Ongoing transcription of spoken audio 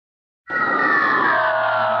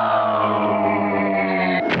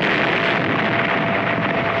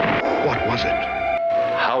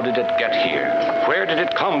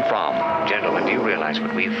come from? Gentlemen, do you realize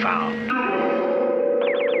what we've found?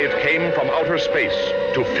 It came from outer space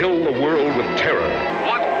to fill the world with terror.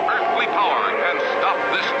 What earthly power can stop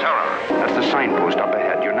this terror? That's the signpost up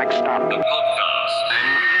ahead. Your next stop. The podcast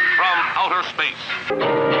from outer space.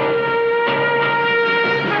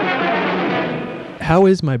 How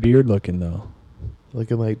is my beard looking, though?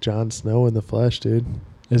 Looking like Jon Snow in the flesh, dude.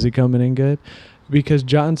 Is it coming in good? Because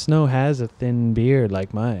Jon Snow has a thin beard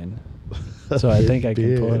like mine. So I think I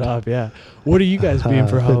can pull it off, yeah. What are you guys being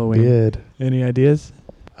for Halloween? Beard. Any ideas?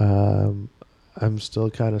 I'm still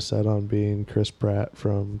kind of set on being Chris Pratt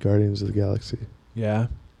from Guardians of the Galaxy. Yeah.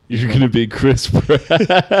 You're going to be Chris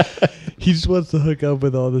Pratt. He just wants to hook up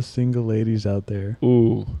with all the single ladies out there.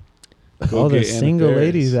 Ooh. All the single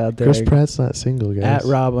ladies out there. Chris Pratt's not single, guys. At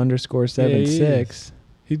Rob_76.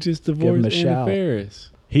 He just Give him divorced a Anna shout. Faris.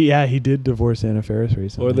 He did divorce Anna Faris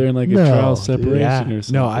recently. Or they're in like a No, trial dude. separation or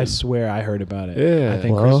something. No, I swear I heard about it. Yeah. I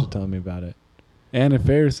think Chris was telling me about it. Anna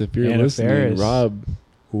Faris, if you're Anna listening, Faris. Rob,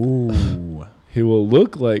 Ooh. he will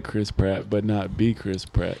look like Chris Pratt, but not be Chris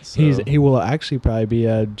Pratt. So. He will actually probably be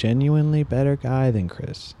a genuinely better guy than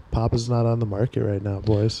Chris. Papa's not on the market right now,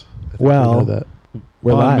 boys. I think Well, we know that.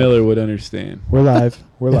 We're Von live. Miller would understand. We're live.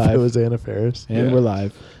 We're If live. it was Anna Faris. And Yeah. we're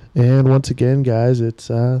live. And once again, guys, it's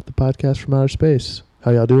the podcast from outer space. How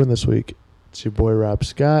y'all doing this week? It's your boy Rob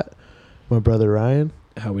Scott, my brother Ryan,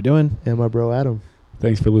 How we doing? and my bro Adam,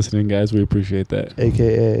 Thanks for listening, guys. We appreciate that.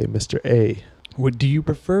 a.k.a. Mr. A. Do you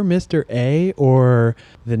prefer Mr. A or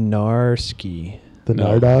the Narski? The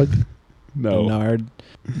No. Nardog. No. The Nard.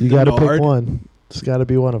 You The got to Nard? pick one. It's got to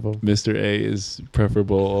be one of them. Mr. A is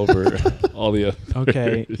preferable over all the others.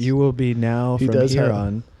 Okay, you will be now He from does here have-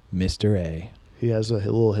 on Mr. A. He has a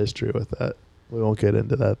little history with that. We won't get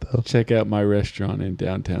into that, though. Check out my restaurant in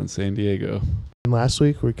downtown San Diego. And last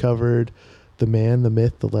week, we covered the man, the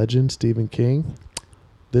myth, the legend, Stephen King.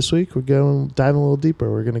 This week, we're diving a little deeper.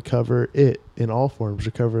 We're going to cover it in all forms.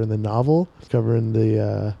 We're covering the novel, covering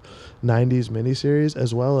the 90s miniseries,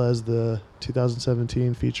 as well as the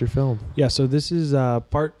 2017 feature film. Yeah, so this is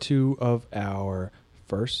part 2 of our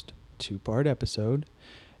first 2-part episode.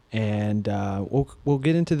 And we'll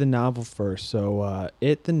get into the novel first. So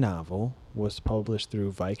the novel, was published through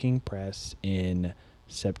Viking Press in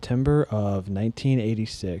September of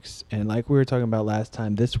 1986. And like we were talking about last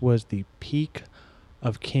time, this was the peak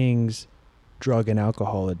of King's drug and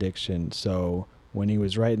alcohol addiction. So when he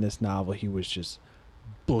was writing this novel, he was just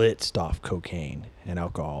blitzed off cocaine and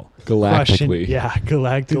alcohol. Galactically.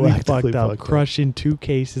 Galactically fucked up. fucked up. Crushing 2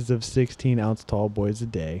 cases of 16-ounce tall boys a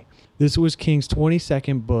day. This was King's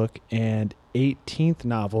 22nd book and 18th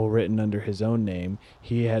novel written under his own name.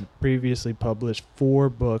 He had previously published 4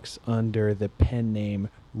 books under the pen name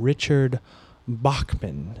Richard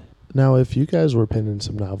Bachman. Now, if you guys were penning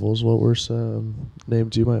some novels, what were some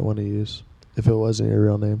names you might want to use if it wasn't your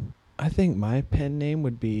real name? I think my pen name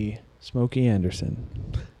would be Smokey Anderson.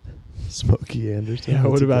 Smokey Anderson. Yeah,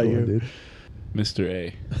 That's what a about good you? one, dude. Mr.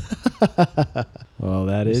 A. Well,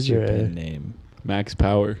 that is your Mr. A. pen name. Max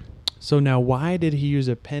Power. So now, why did he use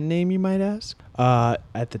a pen name, you might ask?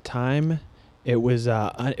 At the time, it was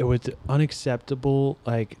unacceptable.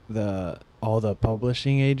 Like all the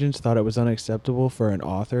publishing agents thought it was unacceptable for an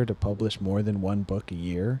author to publish more than 1 book a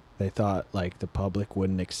year. They thought like the public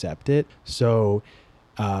wouldn't accept it. So,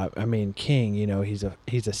 King,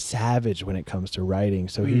 he's a savage when it comes to writing.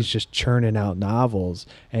 So he's just churning out novels,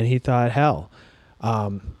 and he thought, hell,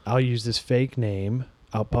 I'll use this fake name.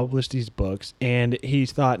 I'll publish these books. And he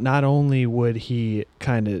thought not only would he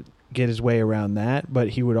kind of get his way around that, but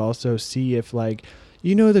he would also see if, like,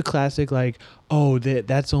 the classic, like, oh,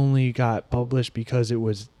 that's only got published because it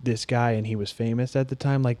was this guy and he was famous at the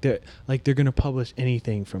time. Like they're going to publish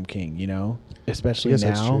anything from King, especially I guess now.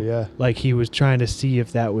 that's true, yeah. Like he was trying to see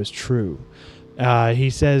if that was true. He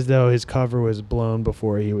says, though, his cover was blown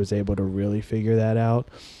before he was able to really figure that out.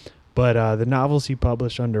 But the novels he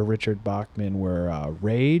published under Richard Bachman were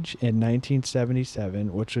Rage in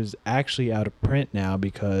 1977, which was actually out of print now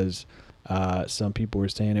because some people were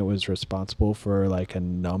saying it was responsible for like a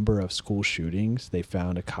number of school shootings. They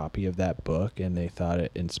found a copy of that book and they thought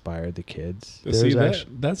it inspired the kids. See,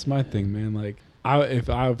 that's my thing, man. Like, if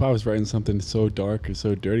I was writing something so dark or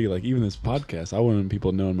so dirty, like even this podcast, I wouldn't want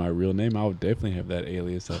people knowing my real name. I would definitely have that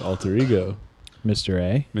alias, that alter ego. Mr.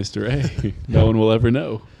 A? Mr. A. No one will ever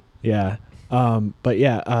know. Yeah.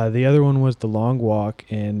 The other one was The Long Walk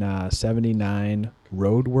in 79,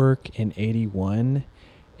 Roadwork in 81,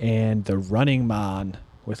 and The Running Man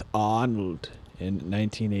with Arnold in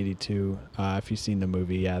 1982. If you've seen the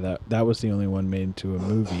movie, yeah, that was the only one made into a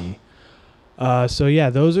movie.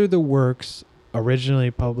 Those are the works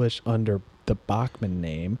originally published under the Bachman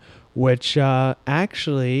name, which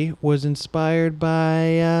actually was inspired by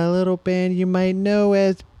a little band you might know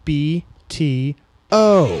as BTO.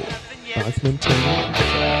 Bachman Turner.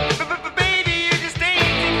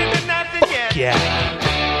 Yeah.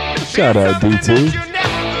 Shout out D2.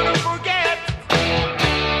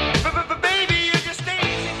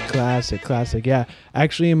 Classic. Yeah.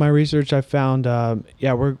 Actually, in my research, I found,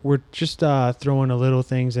 we're just throwing a little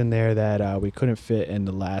things in there that we couldn't fit in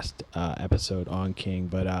the last episode on King.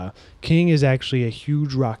 But King is actually a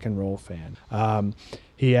huge rock and roll fan.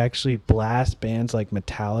 He actually blasts bands like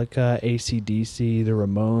Metallica, AC/DC, the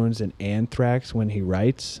Ramones, and Anthrax when he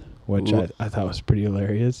writes, which I thought was pretty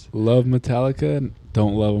hilarious. Love Metallica.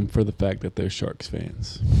 Don't love them for the fact that they're Sharks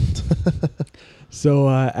fans. So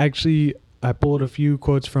actually, I pulled a few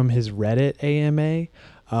quotes from his Reddit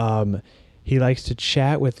AMA. He likes to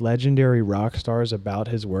chat with legendary rock stars about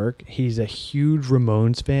his work. He's a huge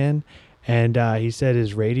Ramones fan, and he said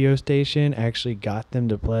his radio station actually got them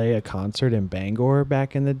to play a concert in Bangor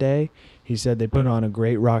back in the day. He said they put on a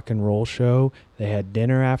great rock and roll show. They had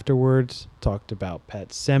dinner afterwards, talked about Pet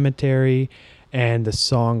Sematary, and the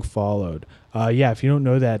song followed. If you don't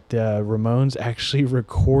know that, Ramones actually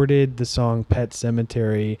recorded the song Pet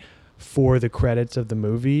Sematary for the credits of the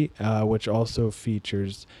movie, which also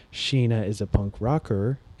features Sheena is a Punk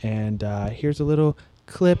Rocker. And here's a little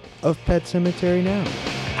clip of Pet Sematary now.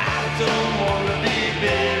 I don't want to be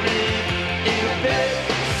buried in a pet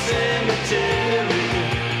cemetery.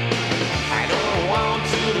 I don't want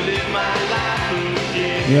to live my life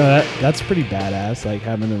again. You know, that's pretty badass, like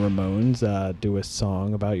having the Ramones do a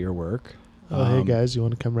song about your work. Oh, hey guys, you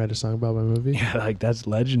want to come write a song about my movie? Yeah, like that's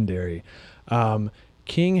legendary.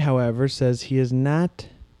 King, however, says he is not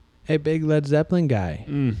a big Led Zeppelin guy.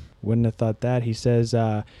 Wouldn't have thought that. He says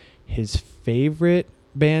his favorite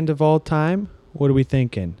band of all time, what are we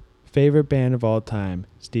thinking? Favorite band of all time,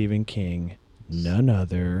 Stephen King, none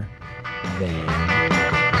other than...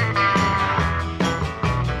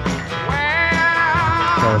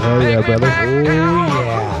 Oh, hell yeah, brother. Oh,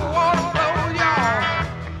 yeah.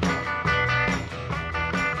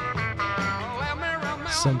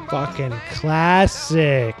 Some fucking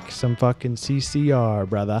classic. Some fucking CCR,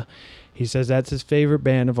 brother. He says that's his favorite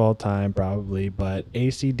band of all time, probably, but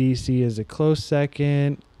AC/DC is a close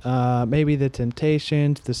second. Maybe the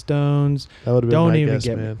Temptations, the Stones. That would have been my guess,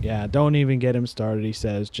 man. Yeah, don't even get him started. He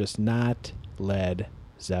says just not Led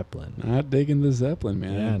Zeppelin. Not digging the Zeppelin,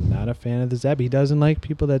 man. Yeah, not a fan of the Zepp. He doesn't like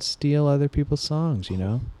people that steal other people's songs, you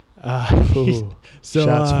know? Ooh, so,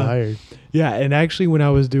 shots fired. Yeah, and actually when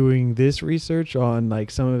I was doing this research on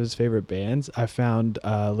like some of his favorite bands, I found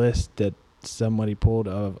a list that somebody pulled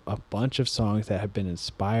of a bunch of songs that have been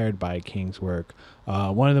inspired by King's work.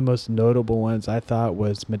 One of the most notable ones I thought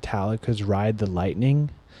was Metallica's Ride the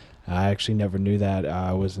Lightning. I actually never knew that.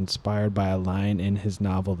 Was inspired by a line in his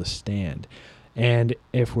novel The Stand. And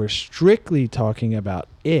if we're strictly talking about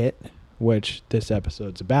it, which this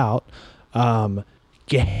episode's about,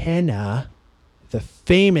 Gehenna, the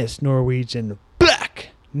famous Norwegian black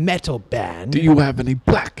metal band. Do you have any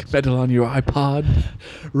black metal on your iPod?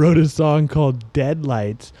 Wrote a song called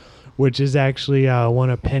Deadlights, which is actually one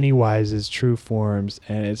of Pennywise's true forms,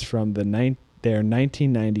 and it's from their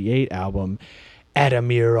 1998 album,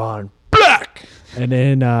 Adamir on Black. And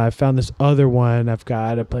then I found this other one. I've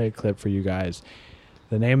got to play a clip for you guys.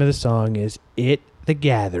 The name of the song is It the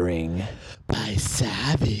Gathering by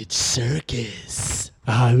Savage Circus.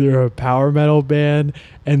 They're a power metal band,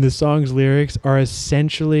 and the song's lyrics are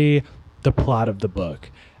essentially the plot of the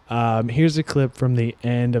book. Here's a clip from the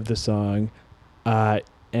end of the song.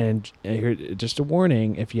 And here, just a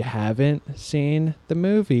warning, if you haven't seen the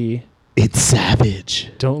movie, it's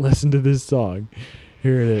savage. Don't listen to this song.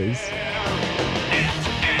 Here it is.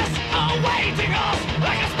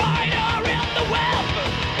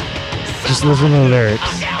 Just listen to the lyrics.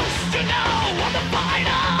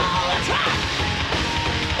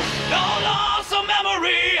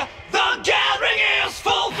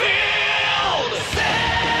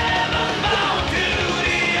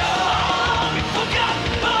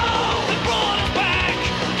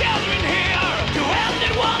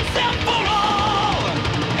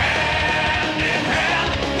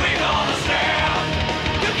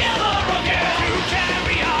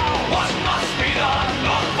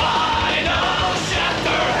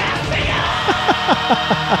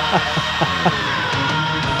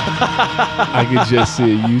 I could just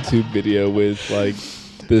see a YouTube video with like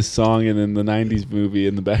this song and then the 90s movie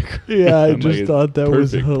in the background. Yeah, I I'm just like, thought that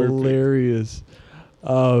was perfect. hilarious.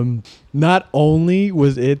 Not only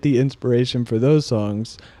was it the inspiration for those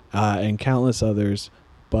songs and countless others,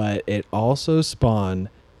 but it also spawned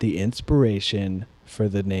the inspiration for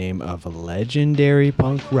the name of a legendary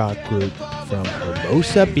punk rock group from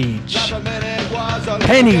Hermosa Beach,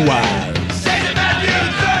 Pennywise.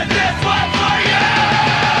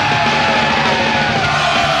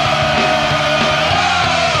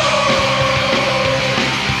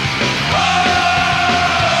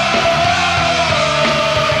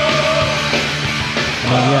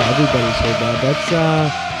 Yeah, everybody's heard that.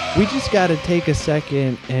 That's we just got to take a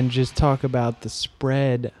second and just talk about the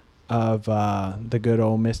spread of the good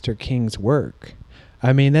old Mr. King's work.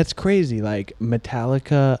 I mean, that's crazy. Like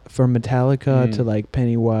Metallica, from Metallica to like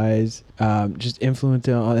Pennywise, just influence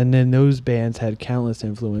on, and then those bands had countless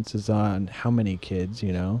influences on how many kids,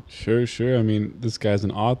 you know? Sure. I mean, this guy's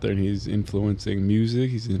an author, and he's influencing music.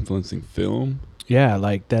 He's influencing film. Yeah,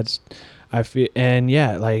 like that's, I feel, and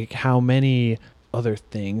yeah, like how many other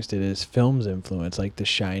things did his films influence, like The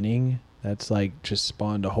Shining? That's like just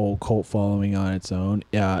spawned a whole cult following on its own.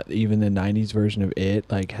 Even the 90s version of it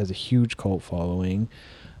like has a huge cult following.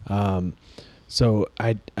 So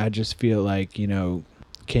I just feel like, you know,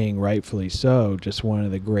 King, rightfully so, just one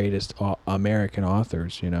of the greatest American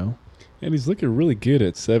authors, you know? And he's looking really good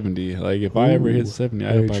at 70. Like, if I ever hit 70,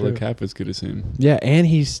 I hope I look half as good as him. Yeah, and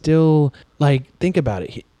he's still, like, think about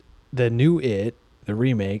it. The new It, the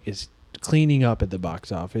remake, is cleaning up at the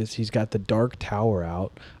box office. He's got The Dark Tower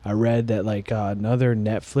out. I read that like another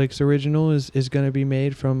Netflix original is going to be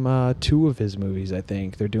made from 2 of his movies. I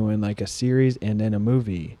think they're doing like a series and then a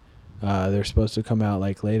movie. They're supposed to come out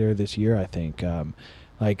like later this year, I think.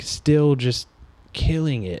 Like still just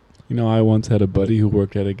killing it. You know, I once had a buddy who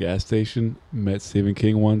worked at a gas station, met Stephen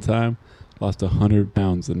King one time, lost 100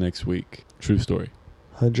 pounds the next week. True story.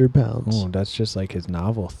 100 pounds. Oh, that's just like his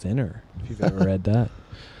novel Thinner, if you've ever read that.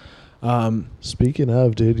 Speaking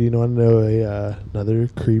of, dude, you want to know another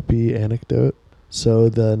creepy anecdote? So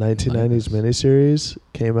the 1990s miniseries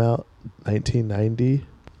came out 1990.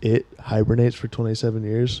 It hibernates for 27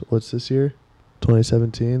 years. What's this year?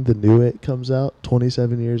 2017. The new It comes out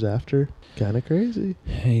 27 years after. Kind of crazy.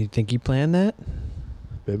 Hey, you think he planned that?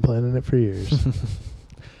 Been planning it for years.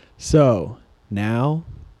 So now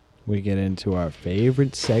we get into our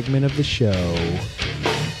favorite segment of the show,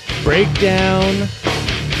 Breakdown.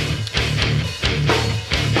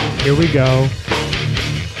 Here we go.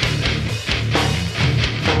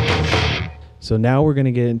 So now we're going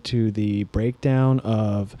to get into the breakdown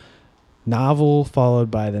of novel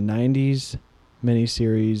followed by the 90s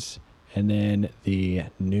miniseries and then the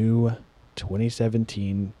new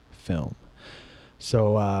 2017 film.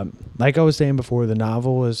 So like I was saying before, the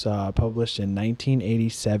novel was published in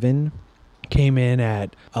 1987, came in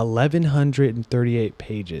at 1,138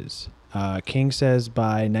 pages. King says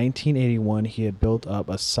by 1981 he had built up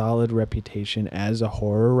a solid reputation as a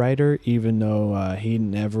horror writer, even though he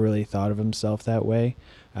never really thought of himself that way.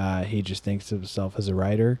 He just thinks of himself as a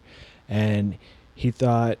writer, and he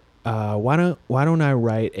thought, why don't I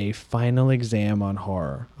write a final exam on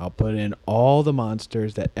horror? I'll put in all the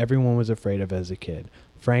monsters that everyone was afraid of as a kid: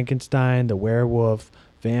 Frankenstein, the werewolf,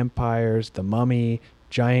 vampires, the mummy,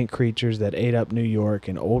 giant creatures that ate up New York,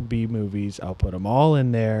 and old B movies. I'll put them all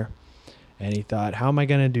in there. And he thought, how am I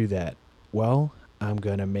going to do that? Well, I'm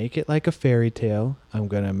going to make it like a fairy tale. I'm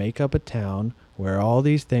going to make up a town where all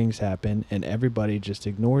these things happen and everybody just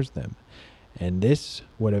ignores them. And this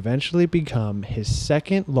would eventually become his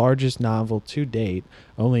second largest novel to date,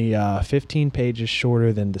 only 15 pages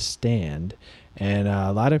shorter than The Stand. And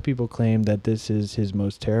a lot of people claim that this is his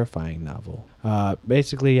most terrifying novel.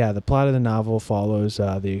 Basically, the plot of the novel follows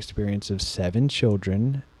the experience of 7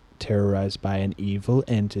 children terrorized by an evil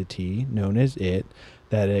entity known as It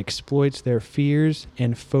that exploits their fears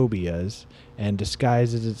and phobias and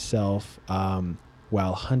disguises itself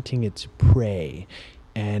while hunting its prey.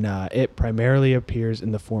 And it primarily appears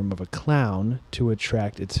in the form of a clown to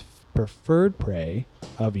attract its preferred prey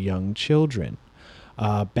of young children.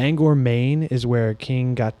 Bangor, Maine is where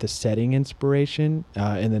King got the setting inspiration.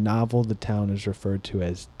 In the novel, the town is referred to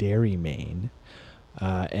as Derry, Maine.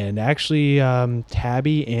 And actually,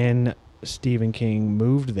 Tabby and Stephen King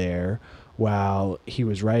moved there while he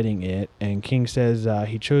was writing it. And King says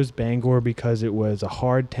he chose Bangor because it was a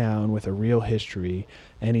hard town with a real history.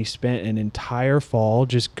 And he spent an entire fall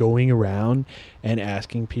just going around and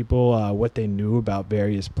asking people what they knew about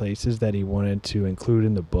various places that he wanted to include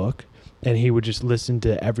in the book. And he would just listen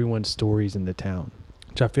to everyone's stories in the town,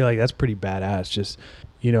 which I feel like that's pretty badass. Just,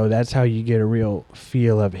 you know, that's how you get a real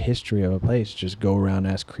feel of history of a place. Just go around,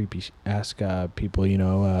 ask people, you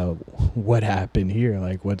know, what happened here?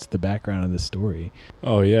 Like, what's the background of the story?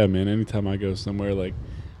 Oh, yeah, man. Anytime I go somewhere, like,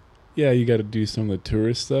 yeah, you got to do some of the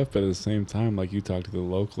tourist stuff, but at the same time, like, you talk to the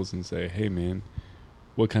locals and say, hey, man,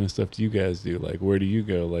 what kind of stuff do you guys do? Like, where do you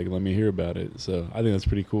go? Like, let me hear about it. So I think that's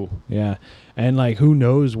pretty cool. Yeah. And like, who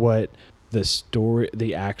knows what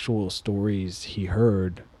the actual stories he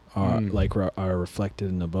heard are are reflected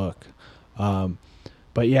in the book.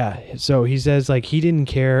 But yeah, so he says like he didn't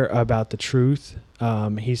care about the truth.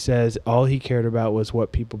 He says all he cared about was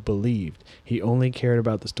what people believed. He only cared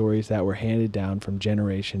about the stories that were handed down from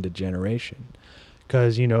generation to generation.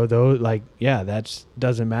 Because, though, like, yeah, that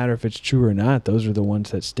doesn't matter if it's true or not. Those are the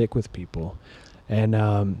ones that stick with people.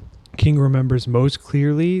 And King remembers most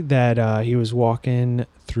clearly that he was walking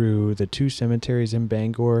through the 2 cemeteries in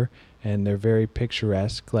Bangor, and they're very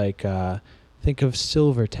picturesque. Like, think of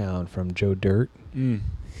Silvertown from Joe Dirt.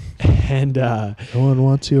 And no one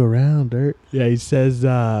wants you around, Dirt. Yeah, he says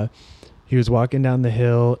he was walking down the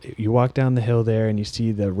hill. You walk down the hill there, and you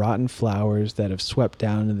see the rotten flowers that have swept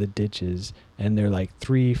down into the ditches, and they're like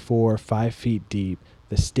 3, 4, 5 feet deep.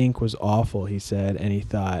 The stink was awful, he said, and he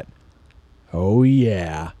thought, oh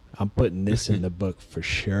yeah, I'm putting this in the book for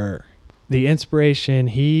sure. The inspiration,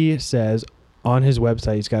 he says, on his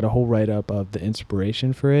website, he's got a whole write-up of the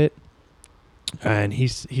inspiration for it. And he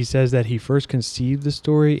says that he first conceived the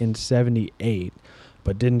story in 1978,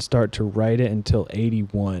 but didn't start to write it until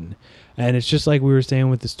 1981. And it's just like we were saying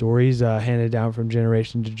with the stories handed down from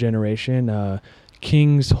generation to generation.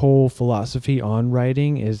 King's whole philosophy on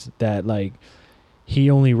writing is that like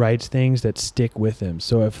he only writes things that stick with him.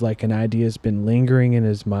 So if like an idea has been lingering in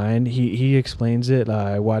his mind, he explains it.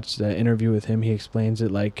 I watched an interview with him. He explains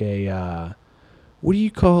it like a what do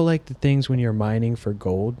you call like the things when you're mining for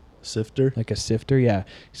gold? Sifter? Like a sifter, yeah.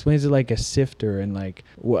 He explains it like a sifter, and like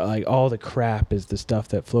like all the crap is the stuff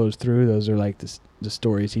that flows through. Those are like the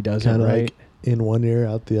stories he doesn't write. Like in one ear,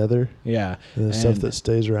 out the other. Yeah. And the stuff that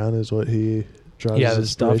stays around is what he draws his the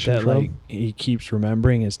stuff inspiration that from. like he keeps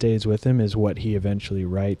remembering and stays with him is what he eventually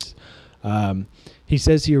writes. He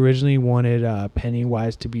says he originally wanted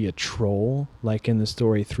Pennywise to be a troll, like in the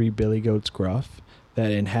story Three Billy Goats Gruff,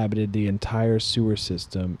 that inhabited the entire sewer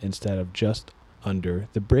system instead of just under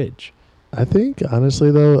the bridge. I think, honestly,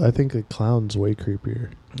 though, I think a clown's way creepier.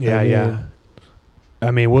 Yeah. I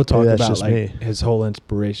mean, we'll talk about like me. his whole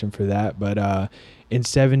inspiration for that. But in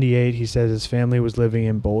 1978, he says his family was living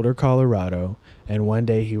in Boulder, Colorado, and one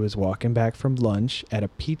day he was walking back from lunch at a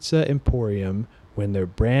pizza emporium when their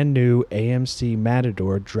brand new AMC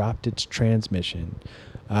Matador dropped its transmission.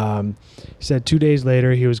 He said 2 days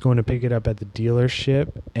later he was going to pick it up at the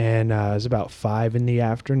dealership, and it was about 5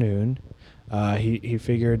 p.m. He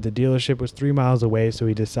figured the dealership was 3 miles away, so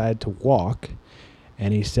he decided to walk.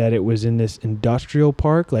 And he said it was in this industrial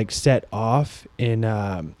park, like set off in,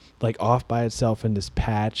 like off by itself in this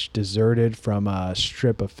patch, deserted from a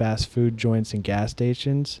strip of fast food joints and gas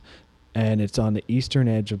stations. And it's on the eastern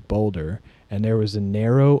edge of Boulder. And there was a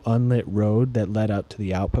narrow, unlit road that led up to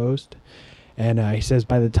the outpost. And he says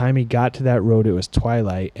by the time he got to that road, it was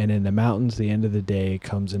twilight. And in the mountains, the end of the day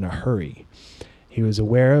comes in a hurry. He was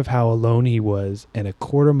aware of how alone he was, and a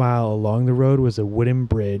quarter mile along the road was a wooden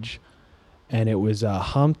bridge, and it was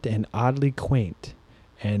humped and oddly quaint,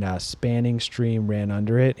 and a spanning stream ran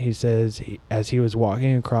under it. He says as he was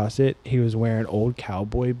walking across it, he was wearing old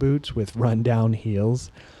cowboy boots with run-down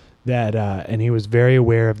heels, and he was very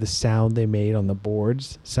aware of the sound they made on the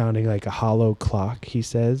boards, sounding like a hollow clock, he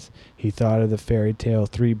says. He thought of the fairy tale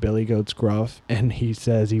Three Billy Goats Gruff, and he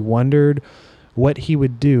says he wondered what he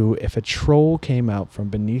would do if a troll came out from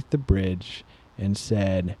beneath the bridge and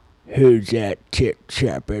said, "Who's that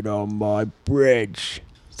chip-chapping on my bridge?"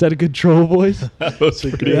 Is that a good troll voice? That was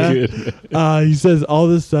pretty good. He says all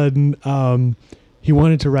of a sudden he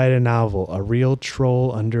wanted to write a novel, A Real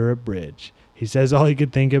Troll Under a Bridge. He says all he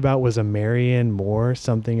could think about was a Marianne Moore,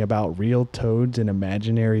 something about real toads in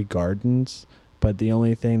imaginary gardens, but the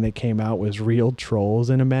only thing that came out was real trolls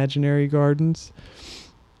in imaginary gardens.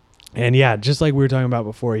 And yeah, just like we were talking about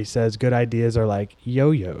before, he says good ideas are like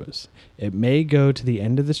yo-yos. It may go to the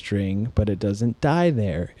end of the string, but it doesn't die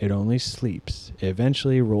there. It only sleeps. It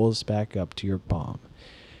eventually rolls back up to your palm.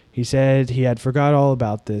 He said he had forgot all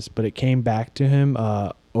about this, but it came back to him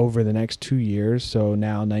over the next 2 years, so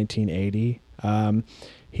now 1980.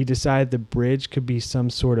 He decided the bridge could be some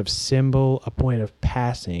sort of symbol, a point of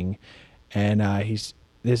passing, and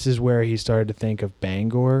this is where he started to think of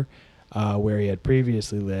Bangor, where he had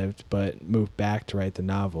previously lived, but moved back to write the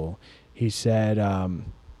novel. He said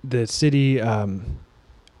the city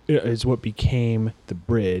is what became the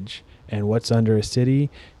bridge, and what's under a city,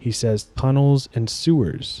 he says tunnels and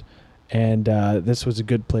sewers. And this was a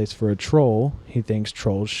good place for a troll. He thinks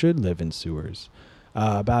trolls should live in sewers.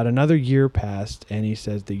 About another year passed, and he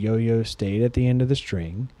says the yo-yo stayed at the end of the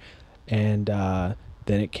string. And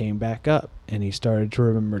Then it came back up, and he started to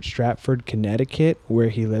remember Stratford, Connecticut, where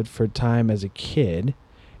he lived for a time as a kid.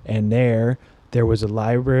 And there was a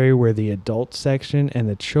library where the adult section and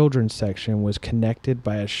the children's section was connected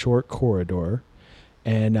by a short corridor.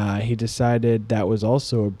 And he decided that was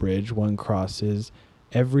also a bridge one crosses.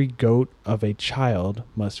 Every goat of a child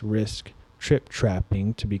must risk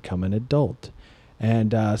trip-trapping to become an adult.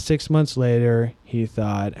 And 6 months later, he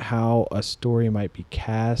thought how a story might be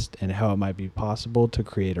cast and how it might be possible to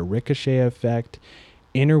create a ricochet effect,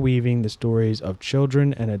 interweaving the stories of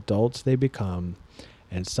children and adults they become.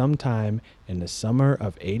 And sometime in the summer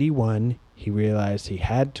of 81, he realized he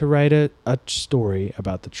had to write a story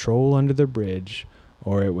about the troll under the bridge,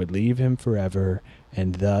 or it would leave him forever,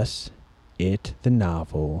 and thus, the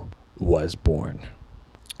novel, was born.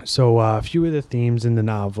 So a few of the themes in the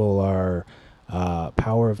novel are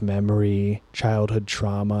power of memory, childhood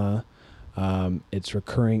trauma, its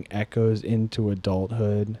recurring echoes into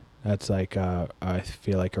adulthood. That's like, I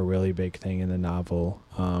feel like a really big thing in the novel.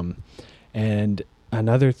 And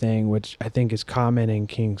another thing, which I think is common in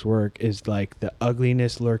King's work, is like the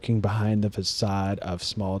ugliness lurking behind the facade of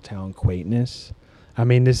small town quaintness. I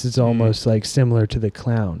mean, this is almost like similar to the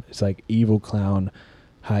clown. It's like evil clown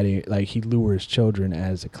hiding, like he lures children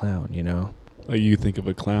as a clown, you know? Like you think of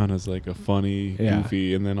a clown as like a funny, Yeah.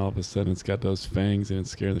 goofy, and then all of a sudden it's got those fangs and it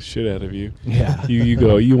scares the shit out of you. Yeah.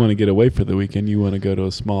 You want to get away for the weekend. You want to go to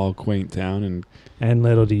a small, quaint town And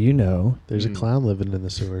little do you know, There's a clown living in the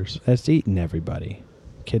sewers. that's eating everybody,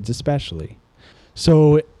 kids especially.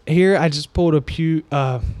 So here I just pulled a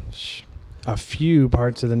few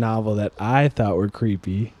parts of the novel that I thought were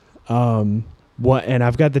creepy. And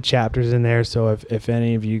I've got the chapters in there, so if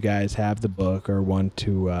any of you guys have the book or want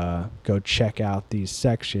to go check out these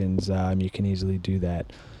sections, you can easily do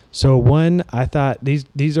that. So one, I thought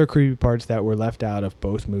these are creepy parts that were left out of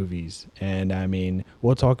both movies, and I mean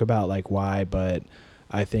we'll talk about like why, but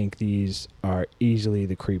I think these are easily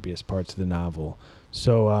the creepiest parts of the novel.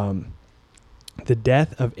 So the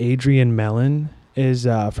death of Adrian Mellon is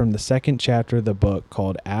from the second chapter of the book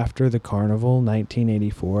called After the Carnival,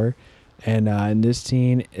 1984. And in this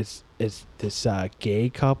scene, it's this gay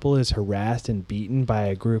couple is harassed and beaten by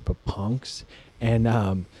a group of punks,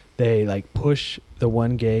 and they like push the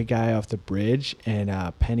one gay guy off the bridge, and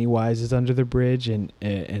Pennywise is under the bridge and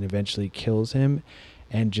eventually kills him,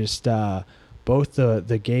 and just both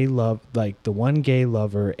the gay the one gay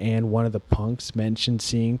lover and one of the punks mention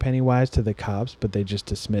seeing Pennywise to the cops, but they just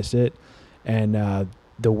dismiss it, and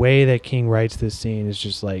the way that King writes this scene is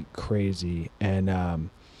just like crazy,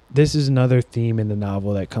 and this is another theme in the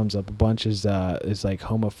novel that comes up a bunch is like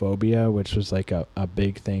homophobia, which was like a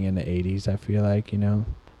big thing in the 80s, I feel like, you know.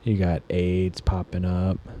 You got AIDS popping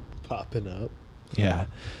up. Yeah.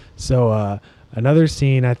 So another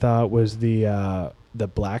scene I thought was the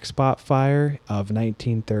Black Spot Fire of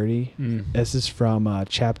 1930. This is from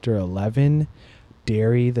chapter 11,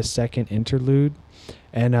 Derry, the Second Interlude.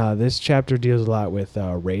 And this chapter deals a lot with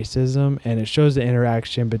racism, and it shows the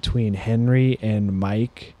interaction between Henry and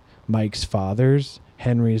Mike's fathers.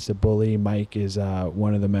 Henry is the bully. Mike is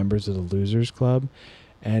one of the members of the Losers Club.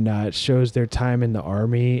 And it shows their time in the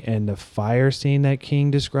army, and the fire scene that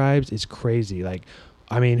King describes is crazy. Like,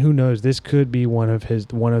 I mean, who knows? This could be one of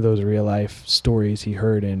those real life stories he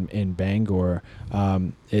heard in Bangor.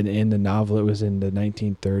 In the novel, it was in the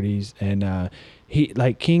 1930s,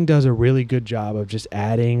 and King does a really good job of just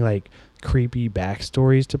adding like creepy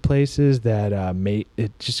backstories to places that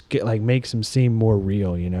makes them seem more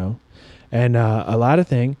real, you know. And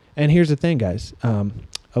and here's the thing, guys.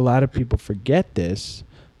 A lot of people forget this,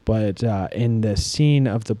 but in the scene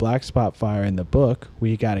of the Black Spot Fire in the book,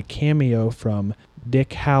 we got a cameo from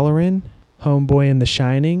Dick Halloran, homeboy in The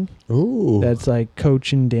Shining. Ooh. That's like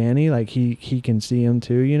coaching Danny. Like he can see him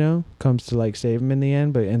too, you know. Comes to like save him in the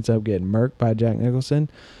end, but ends up getting murked by Jack Nicholson.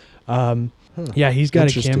 Yeah, he's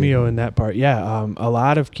got a cameo in that part. Yeah, a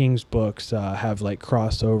lot of King's books have like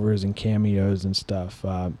crossovers and cameos and stuff.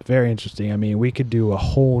 Very interesting. I mean, we could do a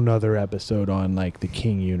whole nother episode on like the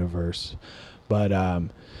King universe. But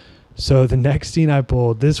so the next scene I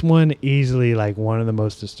pulled, this one easily like one of the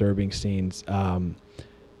most disturbing scenes.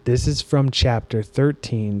 This is from chapter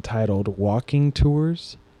 13 titled Walking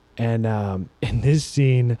Tours. And in this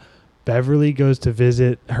scene, Beverly goes to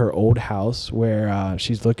visit her old house where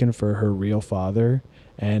she's looking for her real father,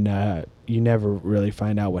 and you never really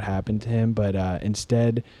find out what happened to him, but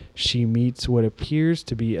instead she meets what appears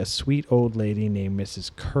to be a sweet old lady named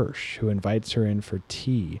Mrs. Kirsch, who invites her in for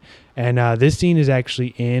tea. And this scene is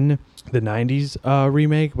actually in the 90s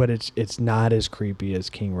remake, but it's not as creepy as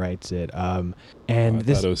King writes it. And I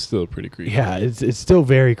thought it was still pretty creepy. Yeah, it's still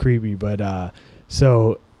very creepy, but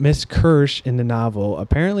So Miss Kirsch in the novel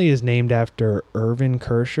apparently is named after Irvin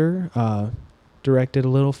Kershner. Directed a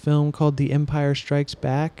little film called The Empire Strikes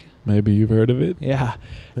Back. Maybe you've heard of it. Yeah,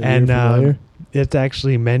 Maybe and you're familiar? it's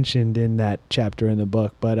actually mentioned in that chapter in the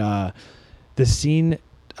book. But the scene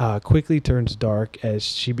quickly turns dark as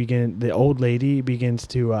the old lady begins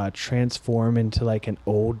to transform into like an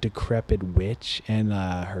old decrepit witch, and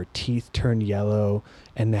her teeth turn yellow,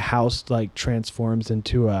 and the house like transforms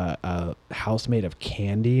into a house made of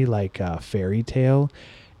candy, like a fairy tale.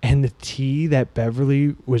 And the tea that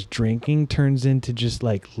Beverly was drinking turns into just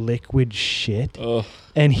like liquid shit. Ugh.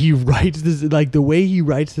 And he writes this, like the way he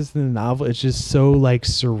writes this in the novel, it's just so like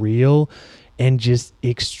surreal and just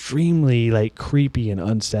extremely like creepy and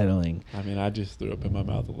unsettling. I mean, I just threw up in my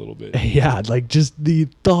mouth a little bit. Yeah, like just the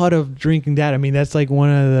thought of drinking that. I mean, that's like one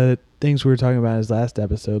of the things we were talking about in his last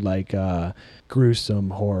episode, like gruesome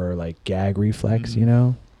horror, like gag reflex, you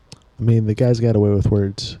know? I mean, the guy's got away with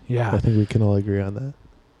words. Yeah. I think we can all agree on that.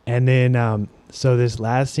 And then, so this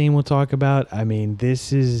last scene we'll talk about, I mean,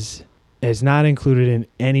 it's not included in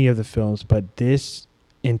any of the films, but this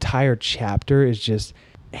entire chapter is just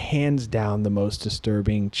hands down the most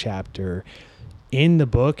disturbing chapter in the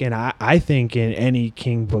book. And I think in any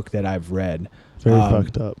King book that I've read. Very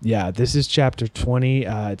fucked up. Yeah, this is chapter 20.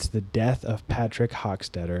 It's the death of Patrick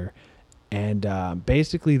Hockstetter. And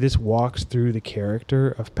basically this walks through the character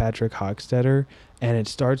of Patrick Hockstetter. And it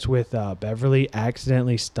starts with Beverly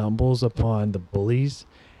accidentally stumbles upon the bullies,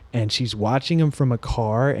 and she's watching them from a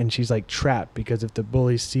car, and she's like trapped because if the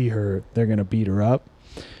bullies see her, they're going to beat her up.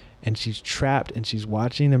 And she's trapped, and she's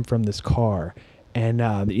watching them from this car.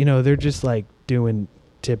 And, you know, they're just like doing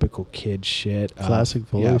typical kid shit. Classic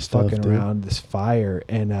bully stuff, fucking dude. around this fire.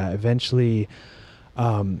 And eventually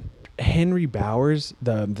Henry Bowers,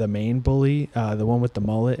 the main bully, the one with the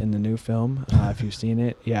mullet in the new film, if you've seen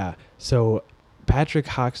it. Yeah. So Patrick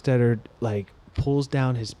Hockstetter like pulls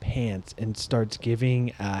down his pants and starts giving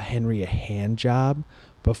Henry a hand job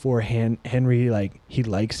before Henry like he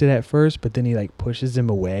likes it at first, but then he like pushes him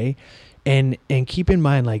away. And keep in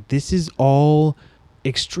mind, like, this is all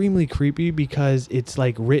extremely creepy because it's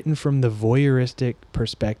like written from the voyeuristic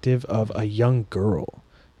perspective of a young girl.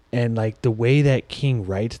 And like the way that King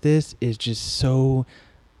writes this is just so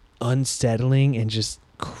unsettling and just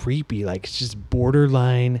creepy. Like it's just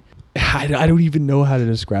borderline. I don't even know how to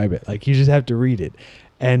describe it. Like you just have to read it.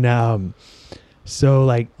 And so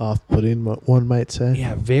like Off-putting, one might say.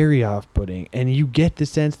 yeah, very off-putting. And you get the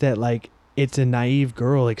sense that like it's a naive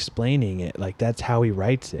girl explaining it. Like that's how he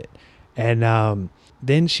writes it. And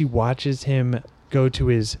then she watches him go to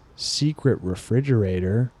his secret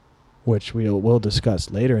refrigerator, which we'll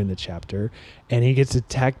discuss later in the chapter, and he gets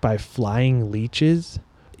attacked by flying leeches.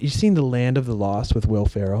 You seen The Land of the Lost with Will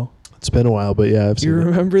Ferrell? It's been a while, but yeah, I've seen You it.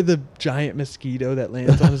 remember the giant mosquito that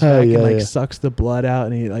lands on his back Yeah, and like yeah. sucks the blood out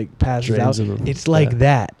and he like passes Drains out? him. It's like Yeah.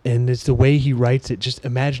 that, and it's the way he writes it. Just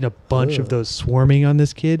imagine a bunch of those swarming on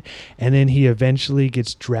this kid, and then he eventually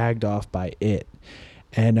gets dragged off by it,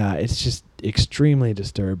 and it's just extremely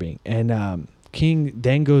disturbing. And King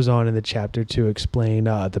then goes on in the chapter to explain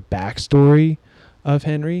the backstory of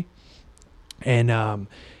Henry, and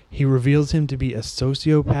he reveals him to be a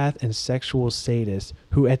sociopath and sexual sadist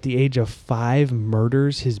who at the age of 5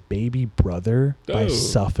 murders his baby brother by Oh.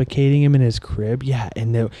 suffocating him in his crib. Yeah,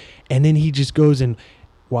 and then he just goes and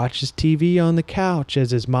watches TV on the couch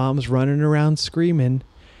as his mom's running around screaming.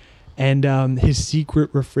 And his secret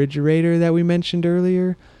refrigerator that we mentioned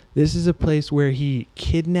earlier, this is a place where he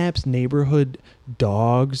kidnaps neighborhood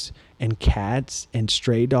dogs and cats and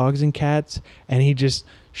stray dogs and cats, and he just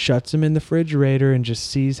shuts them in the refrigerator and just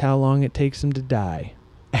sees how long it takes them to die.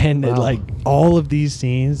 And Wow. like all of these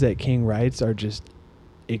scenes that King writes are just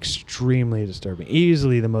extremely disturbing.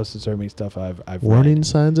 Easily the most disturbing stuff I've Warning read.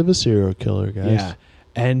 signs of a serial killer, guys. Yeah.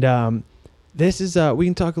 And this is we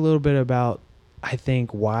can talk a little bit about I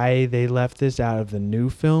think why they left this out of the new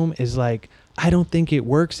film is like I don't think it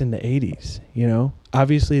works in the 80s, you know?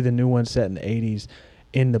 Obviously the new one's set in the 80s.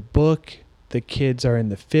 In the book, the kids are in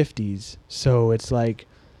the 50s, so it's like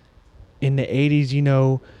in the 80s, you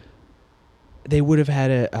know, they would have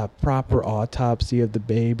had a proper autopsy of the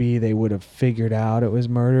baby. They would have figured out it was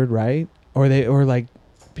murdered, right? Or like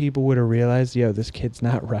people would have realized, yo, this kid's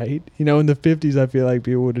not right. You know, in the 50s, I feel like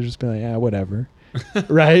people would have just been like, yeah, whatever.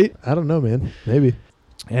 Right? I don't know, man. Maybe.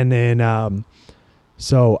 And then,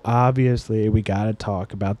 so obviously we got to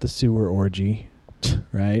talk about the sewer orgy,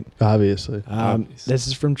 right? Obviously. This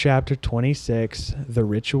is from chapter 26, The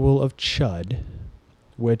Ritual of Chud,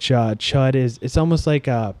 which Chud it's almost like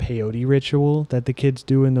a peyote ritual that the kids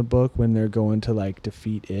do in the book when they're going to like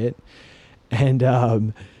defeat it.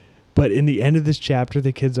 And But in the end of this chapter,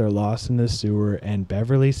 the kids are lost in the sewer, and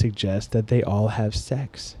Beverly suggests that they all have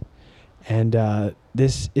sex. And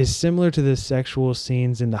this is similar to the sexual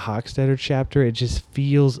scenes in the Hochstetter chapter. It just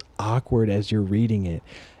feels awkward as you're reading it.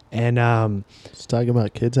 And It's talking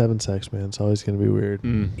about kids having sex, man. It's always going to be weird.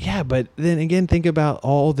 yeah, but then again, think about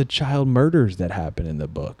all the child murders that happen in the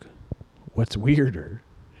book. What's weirder?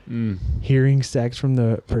 Hearing sex from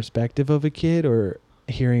the perspective of a kid, or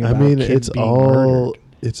hearing about kids being murdered?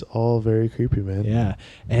 It's all very creepy, man. Yeah,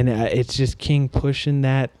 and it's just King pushing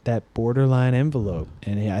that borderline envelope,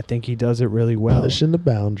 and I think he does it really well. Pushing the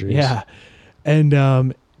boundaries. Yeah,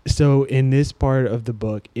 and so in this part of the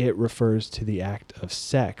book, it refers to the act of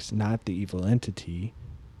sex, not the evil entity,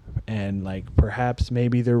 and like perhaps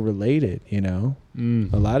maybe they're related. You know,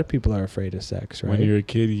 a lot of people are afraid of sex, right? When you're a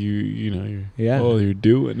kid, you're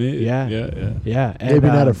doing it. Yeah. Yeah. And, Maybe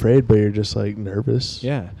not afraid, but you're just like nervous.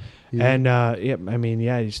 Yeah. Yeah. And I mean,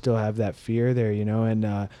 you still have that fear there, you know,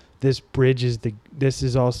 and this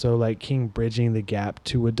is also like King bridging the gap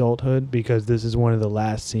to adulthood, because this is one of the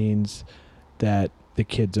last scenes that the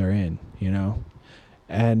kids are in, you know.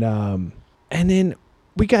 And then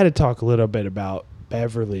we got to talk a little bit about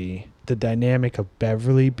Beverly, the dynamic of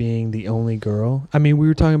Beverly being the only girl. I mean, we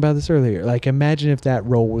were talking about this earlier. Like, imagine if that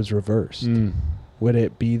role was reversed. Would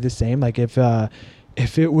it be the same? Like if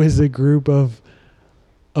it was a group of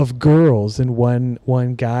girls and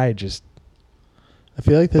one guy just... I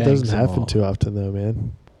feel like that bangs doesn't them happen all. too often, though,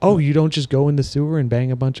 man. Oh, you don't just go in the sewer and bang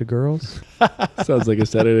a bunch of girls? Sounds like a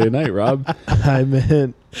Saturday night, Rob. I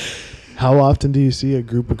meant, how often do you see a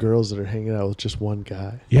group of girls that are hanging out with just one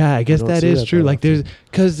guy? Yeah, I guess don't that see is that true. that Like often.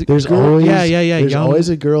 there's always There's young, always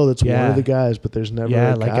a girl that's one Yeah. of the guys, but there's never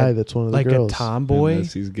a like guy that's one of the like girls. a tomboy.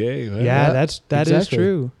 Unless he's gay. Right? Yeah, Yeah, that is exactly.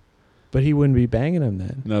 true. But he wouldn't be banging them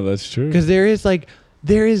then. No, that's true. Because there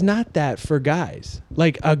is not that for guys.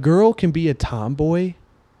 Like, a girl can be a tomboy,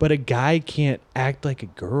 but a guy can't act like a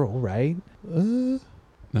girl, right? No.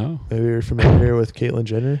 Maybe you're familiar with Caitlyn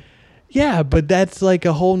Jenner. Yeah, but that's like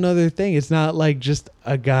a whole nother thing. It's not like just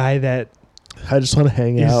a guy that I just want to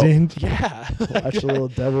hang is out, in. Yeah. watch a little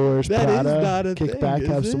Devil Wears That is Prada, not a kick thing, back, is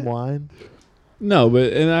have it? some wine. No,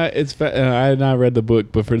 but I had not read the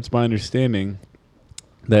book, but it's my understanding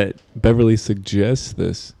that Beverly suggests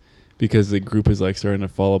this because the group is like starting to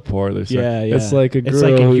fall apart. Yeah. It's like a girl. It's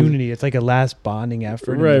like a who- unity. It's like a last bonding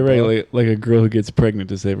effort. in Right. the book. Like a girl who gets pregnant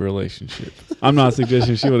to save a relationship. I'm not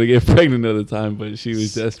suggesting she wanted to get pregnant at the time, but she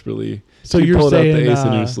was desperately. So she you're pulled out the saying, ace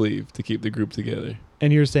in her sleeve to keep the group together.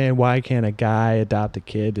 And you're saying, why can't a guy adopt a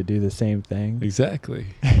kid to do the same thing? Exactly.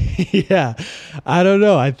 Yeah. I don't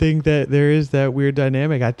know. I think that there is that weird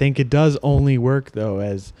dynamic. I think it does only work, though,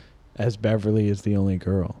 as Beverly is the only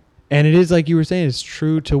girl. And it is, like you were saying, it's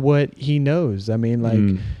true to what he knows. I mean,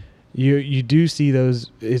 like, you do see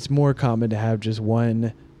those. It's more common to have just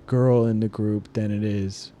one girl in the group than it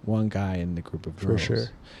is one guy in the group of girls. For sure.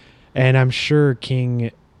 And I'm sure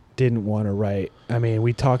King didn't want to write. I mean,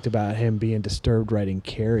 we talked about him being disturbed writing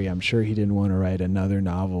Carrie. I'm sure he didn't want to write another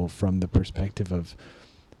novel from the perspective of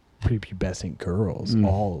prepubescent girls,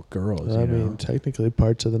 all girls. I you know? mean, technically,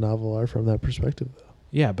 parts of the novel are from that perspective, though.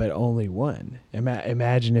 Yeah, but only one.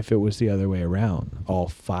 Imagine if it was the other way around. All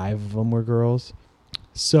 5 of them were girls.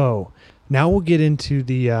 So now we'll get into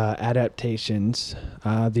the adaptations.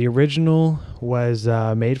 The original was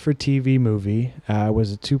made for TV movie. It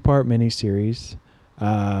was a 2-part miniseries.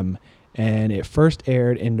 And it first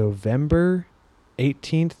aired in November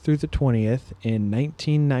 18th through the 20th in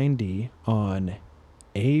 1990 on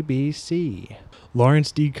ABC.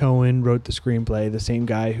 Lawrence D. Cohen wrote the screenplay, the same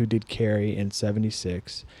guy who did Carrie in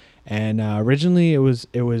 '76. And originally it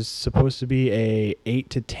was supposed to be a 8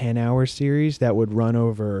 to 10 hour series that would run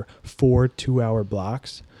over 4 2-hour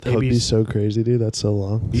blocks. That would be so crazy, dude. That's so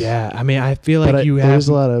long. Yeah, I mean, I feel like But you have it's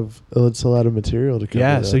a lot of material to cover.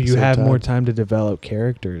 yeah, though, so at the you same have more time. time to develop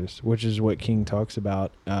characters, which is what King talks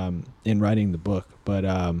about in writing the book.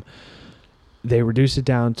 But they reduced it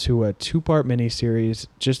down to a 2-part miniseries,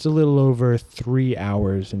 just a little over 3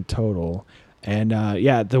 hours in total. And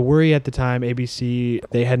the worry at the time, ABC,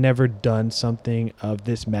 they had never done something of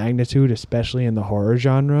this magnitude, especially in the horror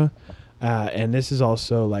genre. And this is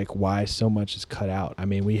also like why so much is cut out. I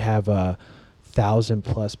mean, we have a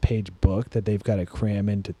 1,000+ page book that they've got to cram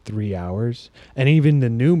into 3 hours. And even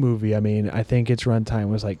the new movie, I mean, I think its runtime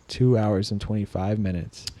was like 2 hours and 25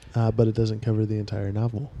 minutes. But it doesn't cover the entire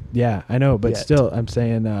novel. Yeah, I know, but Yet. still, I'm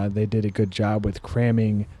saying they did a good job with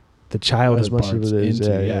cramming the childhood As much parts as it is,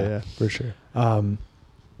 into, yeah, for sure.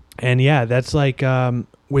 And yeah, that's like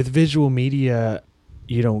with visual media,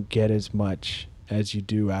 you don't get as much as you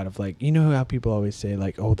do out of like, you know how people always say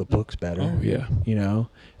like, oh, the book's better. Oh yeah. You know,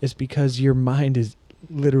 it's because your mind is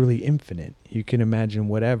literally infinite. You can imagine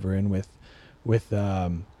whatever. And with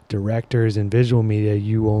directors and visual media,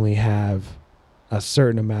 you only have a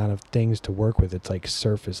certain amount of things to work with. It's like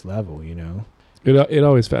surface level, you know? It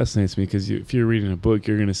always fascinates me because if you're reading a book,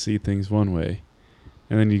 you're going to see things one way.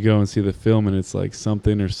 And then you go and see the film and it's like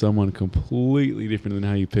something or someone completely different than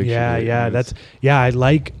how you picture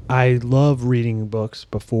it. I love reading books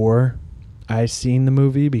before I seen the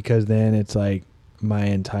movie, because then it's like my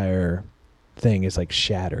entire thing is like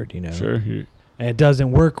shattered, you know? Sure. And it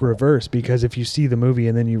doesn't work reverse, because if you see the movie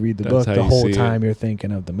and then you read the book, the whole time you're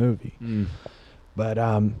thinking of the movie. But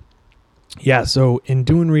yeah, so in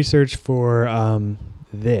doing research for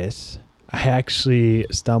this, I actually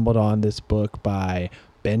stumbled on this book by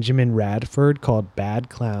Benjamin Radford called Bad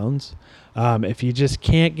Clowns. If you just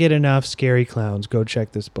can't get enough scary clowns, go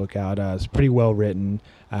check this book out. It's pretty well written,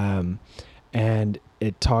 and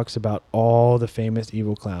it talks about all the famous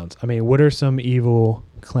evil clowns. I mean, what are some evil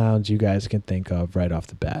clowns you guys can think of right off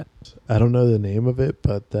the bat? I don't know the name of it,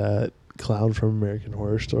 but that clown from American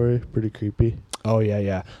Horror Story, pretty creepy. Oh,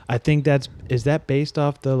 yeah. I think is that based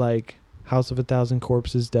off the like House of a Thousand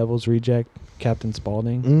Corpses, Devil's Reject, Captain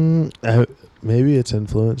Spaulding? Maybe it's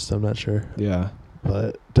influenced. I'm not sure. Yeah.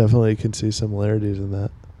 But definitely can see similarities in that.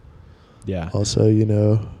 Yeah. Also, you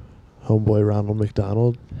know, homeboy Ronald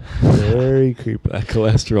McDonald, very creepy. That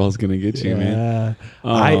cholesterol is going to get you, man.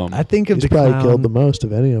 I think of He's the probably clown. killed the most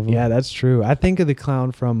of any of them. Yeah, that's true. I think of the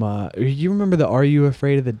clown from, you remember the Are You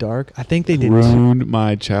Afraid of the Dark? I think they did. Ruined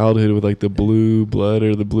my childhood with like the blue blood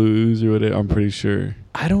or the blues or whatever. I'm pretty sure.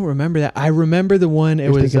 I don't remember that. I remember the one, it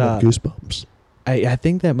was thinking of Goosebumps. I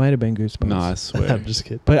think that might have been Goosebumps. No, I swear. I'm just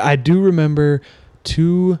kidding. But I do remember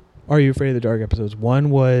 2 Are You Afraid of the Dark episodes. One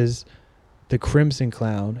was the Crimson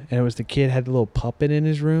Clown, and it was the kid had the little puppet in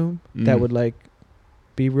his room that would like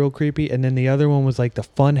be real creepy. And then the other one was like the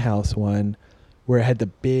Funhouse one, where it had the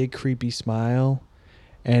big creepy smile,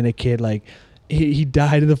 and the kid like he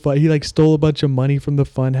died in the fun. He like stole a bunch of money from the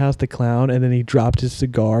Funhouse, the clown, and then he dropped his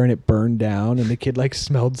cigar and it burned down, and the kid like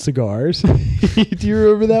smelled cigars. Do you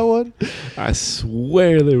remember that one? I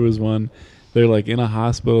swear there was one. They're like in a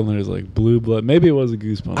hospital and there's like blue blood. Maybe it was a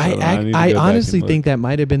Goosebumps. I honestly think that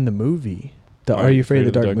might have been the movie. The Are You Afraid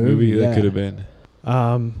of the Dark movie? Yeah. That could have been.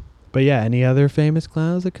 But yeah, any other famous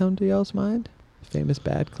clowns that come to y'all's mind? Famous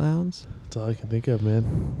bad clowns? That's all I can think of,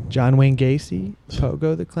 man. John Wayne Gacy,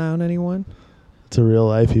 Pogo the Clown, anyone? It's a real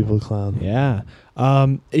life evil clown. Yeah.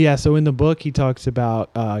 Yeah, so in the book he talks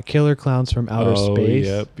about Killer Clowns from Outer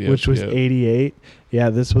Space, which was 88. Yeah,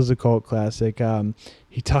 this was a cult classic.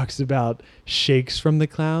 He talks about Shakes from the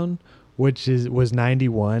Clown, which was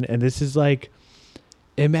 91, and this is like,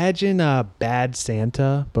 imagine Bad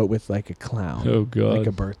Santa but with like a clown. Oh god. Like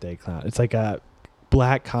a birthday clown. It's like a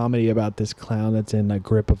black comedy about this clown that's in a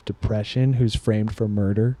grip of depression who's framed for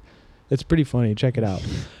murder. It's pretty funny. Check it out.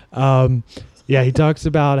 Yeah, he talks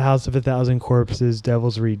about House of a Thousand Corpses,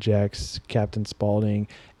 Devil's Rejects, Captain Spaulding.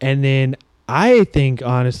 And then I think,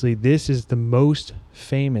 honestly, this is the most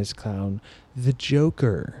famous clown, the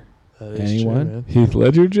Joker. That is Anyone? true, man. Heath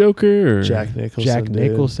Ledger Joker? Or? Jack Nicholson. Jack dude.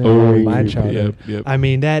 Nicholson. Oh, My childhood. Yep. I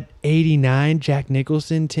mean, that 89 Jack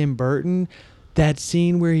Nicholson, Tim Burton, that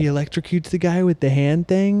scene where he electrocutes the guy with the hand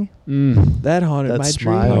thing, that haunted That my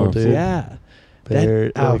smile, dreams. dude. Yeah.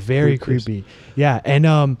 Very Creepy. Yeah, and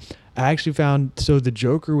I actually found, so the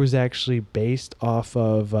Joker was actually based off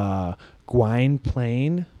of Gwyn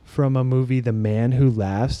Plain from a movie, The Man Who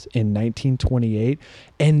Laughs, in 1928.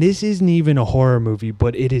 And this isn't even a horror movie,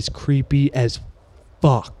 but it is creepy as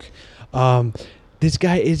fuck. This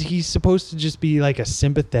guy he's supposed to just be like a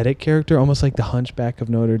sympathetic character, almost like the Hunchback of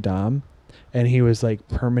Notre Dame. And he was like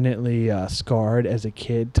permanently scarred as a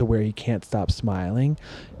kid to where he can't stop smiling.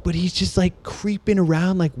 But he's just like creeping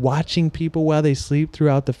around, like watching people while they sleep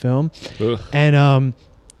throughout the film. Ugh. And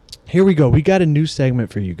here we go. We got a new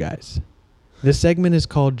segment for you guys. This segment is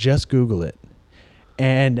called Just Google It.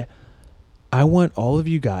 And I want all of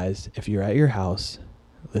you guys, if you're at your house,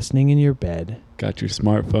 listening in your bed. Got your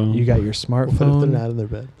smartphone. You got your What if smartphone. they're not in their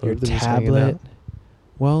bed? What Your if they're just hanging tablet. out?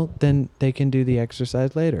 Well, then they can do the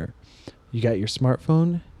exercise later. You got your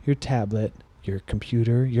smartphone, your tablet, your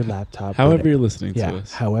computer, your laptop. However whatever. you're listening Yeah, to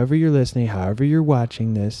us. however you're listening, however you're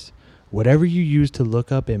watching this, whatever you use to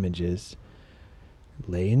look up images,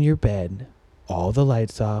 lay in your bed, all the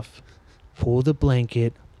lights off, pull the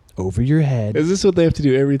blanket over your head. Is this what they have to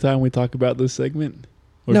do every time we talk about this segment?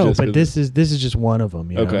 Or No, just but 'cause this is just one of them.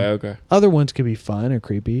 You know? Okay. Other ones could be fun or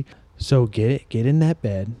creepy. So get in that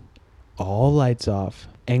bed, all lights off,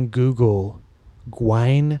 and Google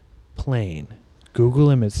Gwyn Plain. Google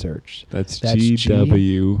image search. That's G-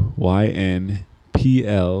 GWYNPLAINE.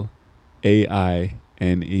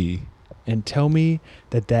 And tell me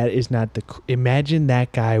that is not imagine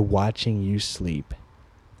that guy watching you sleep,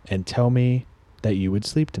 and tell me that you would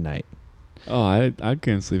sleep tonight. Oh, I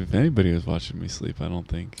couldn't sleep if anybody was watching me sleep, I don't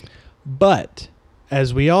think. But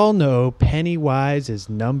as we all know, Pennywise is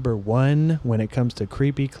number one when it comes to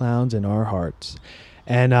creepy clowns in our hearts.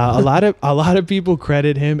 And a lot of people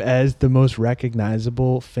credit him as the most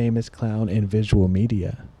recognizable famous clown in visual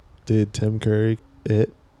media. Dude, Tim Curry,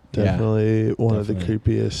 it definitely one of the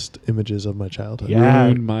creepiest images of my childhood. Yeah.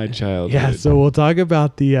 Ruined my childhood. Yeah, so we'll talk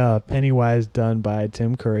about the Pennywise done by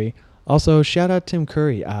Tim Curry. Also, shout out Tim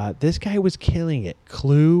Curry. This guy was killing it.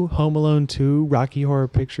 Clue, Home Alone 2, Rocky Horror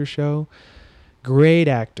Picture Show. Great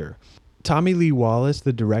actor. Tommy Lee Wallace,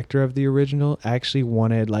 the director of the original, actually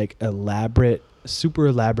wanted like super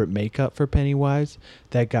elaborate makeup for Pennywise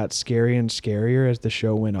that got scarier and scarier as the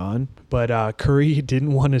show went on. But Curry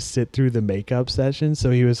didn't want to sit through the makeup session, so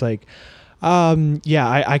he was like,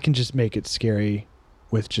 I can just make it scary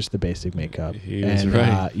with just the basic makeup. He was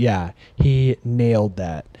right. He nailed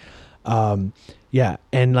that. And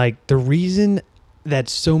like the reason that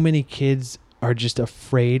so many kids are just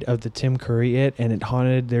afraid of the Tim Curry and it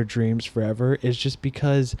haunted their dreams forever is just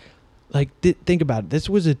because, like, think about it. This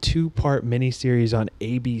was a 2-part miniseries on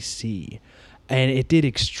ABC, and it did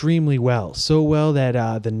extremely well. So well that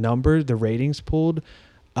the ratings pulled,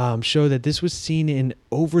 show that this was seen in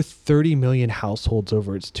over 30 million households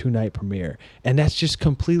over its 2-night premiere. And that's just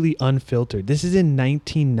completely unfiltered. This is in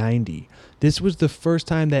 1990. This was the first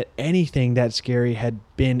time that anything that scary had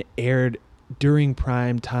been aired during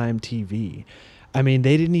prime time TV. I mean,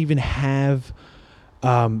 they didn't even have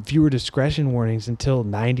viewer discretion warnings until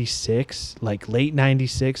 96, like late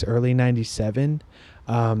 96, early 97.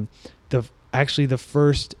 The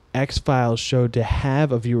first X-Files show to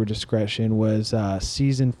have a viewer discretion was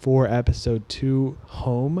season 4, episode 2,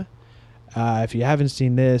 Home. If you haven't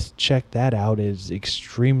seen this, check that out. It's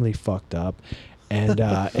extremely fucked up. And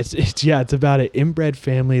it's about an inbred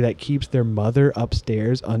family that keeps their mother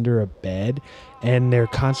upstairs under a bed, and they're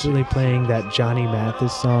constantly playing that Johnny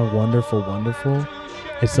Mathis song, Wonderful, Wonderful.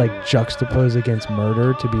 It's like juxtaposed against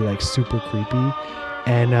murder to be like super creepy.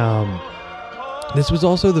 And this was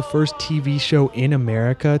also the first TV show in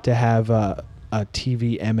America to have a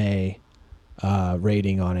TVMA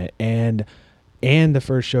rating on it, and the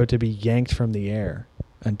first show to be yanked from the air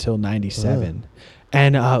until 97.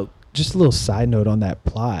 And just a little side note on that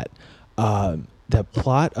plot. The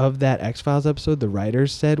plot of that X-Files episode, the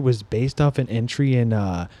writers said, was based off an entry in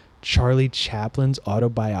Charlie Chaplin's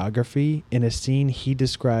autobiography in a scene he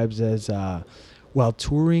describes as while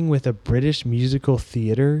touring with a British musical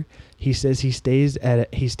theater. He says he stayed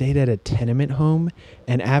at a tenement home,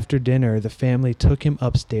 and after dinner, the family took him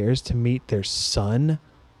upstairs to meet their son.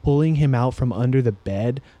 Pulling him out from under the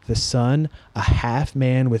bed, the son, a half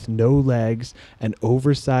man with no legs, an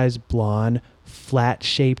oversized blonde,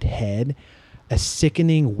 flat-shaped head, a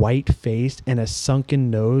sickening white face, and a sunken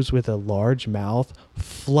nose with a large mouth,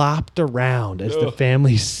 flopped around as the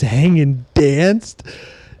family sang and danced.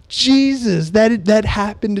 Jesus, that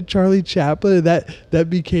happened to Charlie Chaplin. That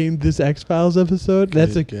became this X-Files episode.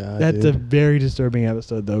 That's a very disturbing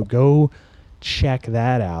episode, though. Go check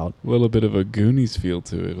that out. A little bit of a Goonies feel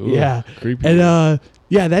to it. Ooh, yeah, creepy. And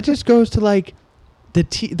that just goes to like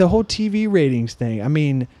the whole TV ratings thing. I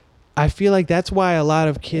mean, I feel like that's why a lot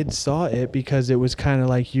of kids saw it, because it was kind of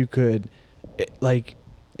like it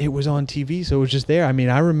was on TV, so it was just there. I mean,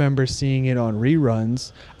 I remember seeing it on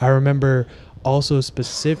reruns. I remember also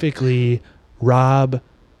specifically Rob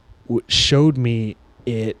showed me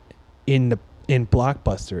it in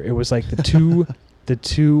Blockbuster. It was like the two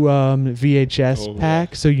VHS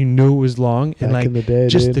pack, so you knew it was long. Back and like in the day,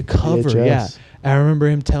 just dude, the cover, VHS. yeah. I remember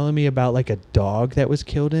him telling me about like a dog that was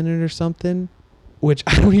killed in it or something, which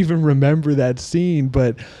I don't even remember that scene,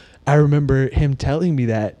 but I remember him telling me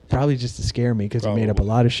that, probably just to scare me, because he made up a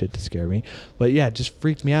lot of shit to scare me. But yeah, it just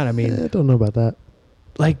freaked me out. I mean, I don't know about that.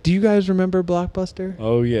 Like, do you guys remember Blockbuster?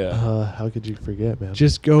 Oh yeah. How could you forget, man?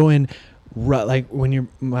 Just going, like when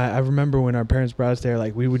I remember when our parents brought us there,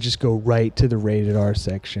 like we would just go right to the rated R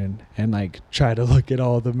section and like try to look at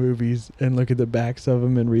all the movies and look at the backs of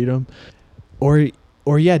them and read them.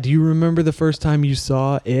 Or yeah, do you remember the first time you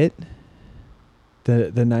saw it?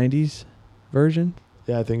 The 90s version?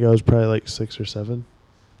 Yeah, I think I was probably like 6 or 7.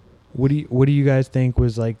 What do you guys think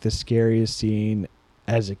was like the scariest scene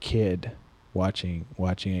as a kid watching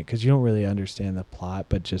it? Because you don't really understand the plot,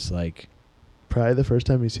 but just like Probably the first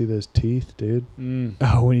time you see those teeth, dude.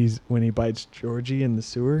 Oh, when he bites Georgie in the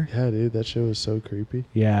sewer. Yeah, dude, that shit was so creepy.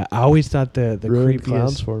 Yeah, I always thought the Ruined creepiest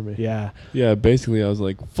clowns for me. Yeah, Yeah, basically, I was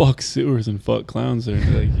like, fuck sewers and fuck clowns. They're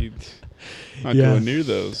like, you not Yeah. going near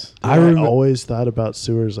those. I always thought about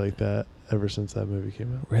sewers like that ever since that movie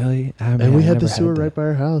came out. really. And we had the sewer right by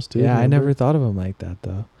our house, dude. Yeah, I remember? never thought of him like that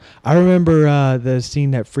though. I remember the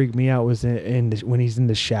scene that freaked me out was when he's in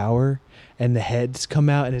the shower and the heads come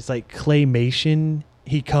out and it's like claymation.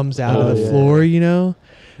 He comes out Oh, of the yeah. floor, you know.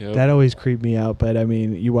 Yep. That always creeped me out. But I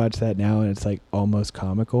mean, you watch that now and it's like almost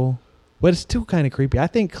comical, but it's still kind of creepy. I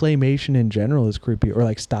think claymation in general is creepy, or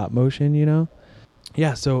like stop motion, you know.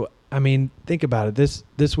 Yeah. So I mean, think about it.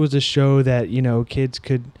 This was a show that, you know, kids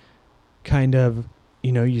could kind of,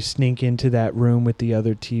 you know, you sneak into that room with the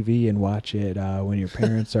other TV and watch it when your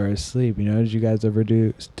parents are asleep. You know, did you guys ever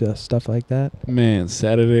do stuff like that? Man,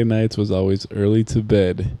 Saturday nights was always early to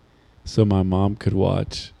bed so my mom could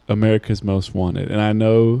watch America's Most Wanted. And I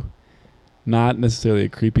know not necessarily a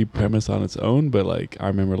creepy premise on its own, but like I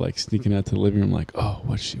remember like sneaking out to the living room like, oh,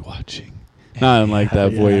 what's she watching? Not in like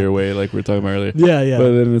that voyeur way like we were talking about earlier. Yeah.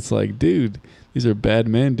 But then it's like, dude, these are bad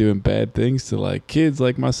men doing bad things to like kids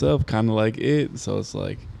like myself, kind of like it. So it's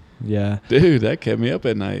like, Yeah. dude, that kept me up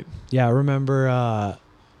at night. Yeah, I remember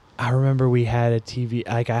we had a TV.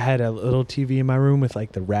 Like I had a little TV in my room with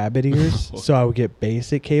like the rabbit ears, so I would get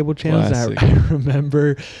basic cable channels. And Classic. I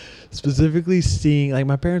remember specifically seeing, like,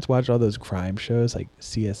 my parents watched all those crime shows like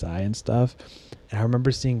CSI and stuff, and I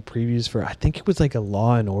remember seeing previews for, I think it was like a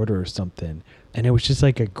Law and Order or something, and it was just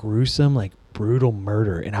like a gruesome, like brutal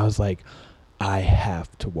murder, and I was like, I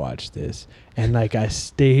have to watch this. And like I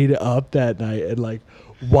stayed up that night and like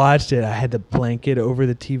watched it. I had the blanket over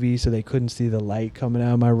the TV so they couldn't see the light coming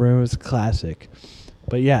out of my room. It was classic.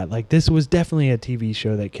 But yeah, like this was definitely a TV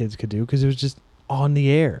show that kids could do because it was just on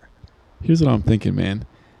the air. Here's what I'm thinking, man.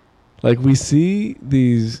 Like we see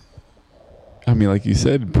these, I mean, like you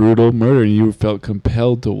said, brutal murder, and you felt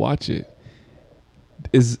compelled to watch it.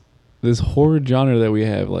 Is this horror genre that we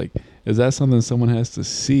have, like, is that something someone has to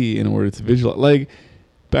see in order to visualize? Like,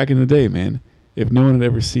 back in the day, man, if no one had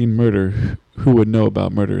ever seen murder, who would know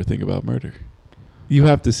about murder or think about murder? You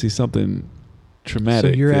have to see something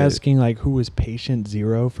traumatic. So you're asking like who was patient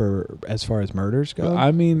zero for as far as murders go?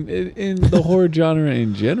 I mean, in the horror genre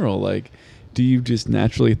in general, like, do you just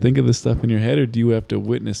naturally think of this stuff in your head, or do you have to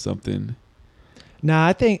witness something? Nah,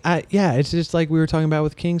 I think it's just like we were talking about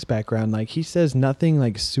with King's background. Like he says nothing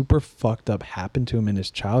like super fucked up happened to him in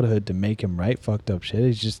his childhood to make him write fucked up shit.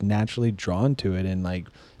 He's just naturally drawn to it and like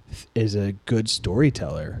is a good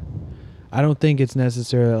storyteller. I don't think it's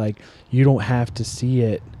necessarily like you don't have to see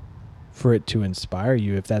it for it to inspire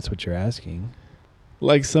you, if that's what you're asking.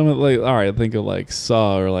 Like some of, like, all right, think of like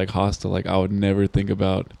Saw or like Hostel. Like I would never think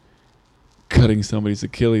about cutting somebody's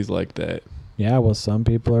Achilles like that. Yeah, well, some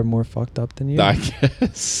people are more fucked up than you. I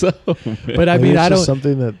guess so, man. But I Maybe mean, it's I just don't.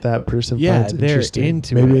 something that person Yeah, finds they're interesting.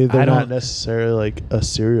 into Maybe it. they're I not don't- necessarily like a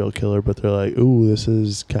serial killer, but they're like, ooh, this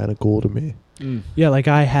is kind of cool to me. Yeah, like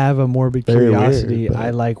I have a morbid Very curiosity. weird, but- I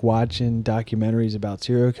like watching documentaries about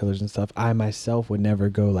serial killers and stuff. I myself would never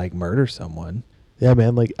go like murder someone. Yeah,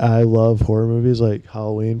 man. Like I love horror movies. Like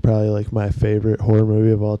Halloween, probably like my favorite horror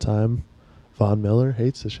movie of all time. Von Miller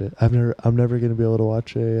hates the shit. I'm never gonna be able to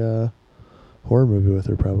watch a horror movie with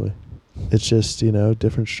her. Probably. It's just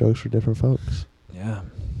different strokes for different folks. Yeah.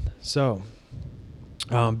 So,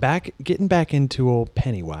 getting back into old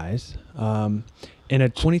Pennywise. In a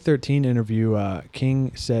 2013 interview,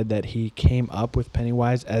 King said that he came up with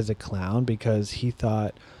Pennywise as a clown because he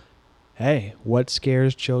thought, hey, what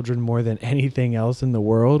scares children more than anything else in the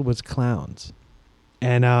world was clowns.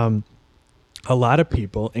 And a lot of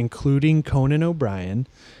people, including Conan O'Brien,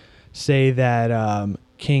 say that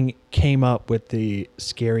King came up with the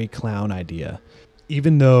scary clown idea.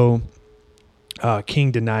 Even though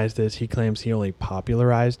King denies this, he claims he only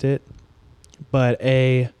popularized it. But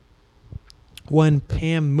one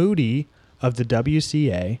Pam Moody of the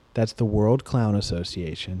WCA, that's the World Clown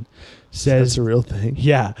Association, says... That's a real thing.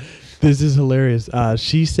 Yeah, this is hilarious.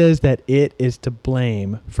 She says that it is to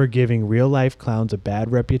blame for giving real-life clowns a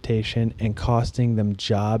bad reputation and costing them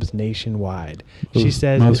jobs nationwide. She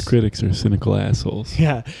says... most critics are cynical assholes.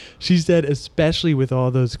 Yeah, she said especially with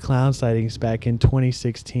all those clown sightings back in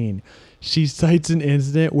 2016. She cites an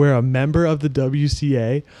incident where a member of the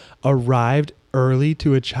WCA arrived early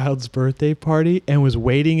to a child's birthday party and was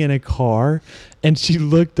waiting in a car, and she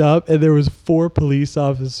looked up and there was 4 police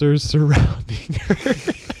officers surrounding her.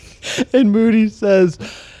 And Moody says,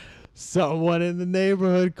 someone in the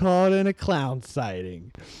neighborhood called in a clown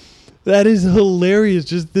sighting. That is hilarious.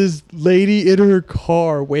 Just this lady in her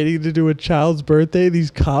car waiting to do a child's birthday. These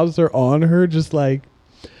cops are on her, just like,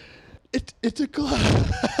 it's a clown.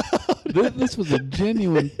 This was a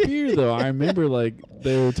genuine fear, though. I remember, like,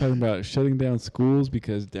 they were talking about shutting down schools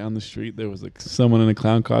because down the street there was, like, someone in a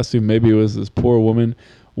clown costume. Maybe it was this poor woman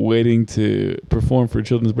waiting to perform for a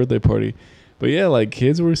children's birthday party. But, yeah, like,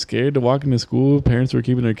 kids were scared to walk into school. Parents were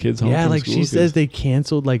keeping their kids home Yeah, from like school. she says they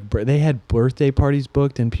canceled, like, they had birthday parties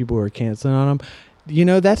booked and people were canceling on them. You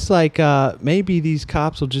know, that's like maybe these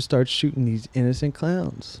cops will just start shooting these innocent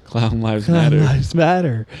clowns. Clown lives Clown matter. lives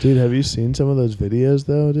matter. Dude, have you seen some of those videos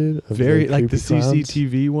though, dude? Of Very like the creepy clowns?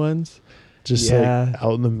 CCTV ones. Just Yeah. like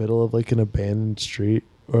out in the middle of like an abandoned street,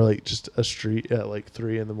 or like just a street at like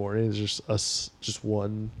 3 a.m. There's just just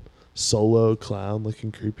one solo clown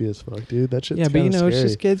looking creepy as fuck, dude. That shit's Yeah, but you know, scary. it's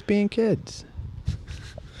just kids being kids.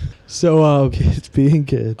 So, Kids being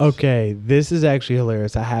kids. okay, this is actually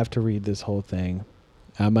hilarious. I have to read this whole thing.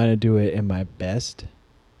 I'm going to do it in my best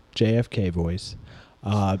JFK voice.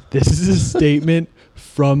 This is a statement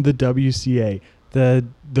from the WCA.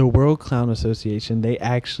 The World Clown Association, they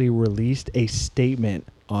actually released a statement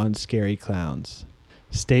on scary clowns.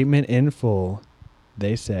 Statement in full.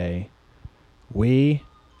 They say, "We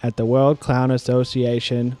at the World Clown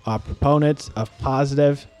Association are proponents of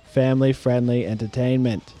positive, family-friendly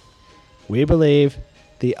entertainment. We believe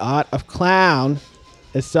the art of clown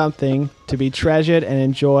is something to be treasured and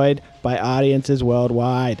enjoyed by audiences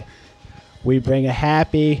worldwide. We bring a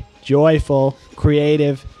happy, joyful,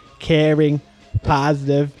 creative, caring,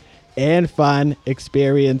 positive, and fun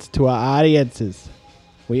experience to our audiences.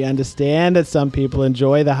 We understand that some people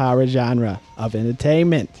enjoy the horror genre of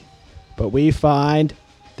entertainment, but we find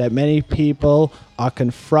that many people are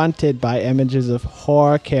confronted by images of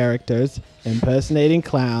horror characters impersonating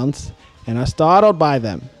clowns and are startled by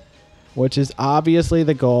them, which is obviously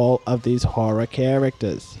the goal of these horror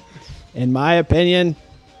characters. In my opinion,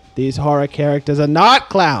 these horror characters are not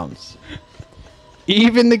clowns.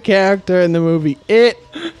 Even the character in the movie It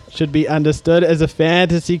should be understood as a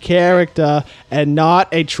fantasy character and not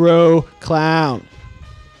a true clown.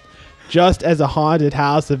 Just as a haunted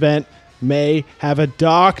house event may have a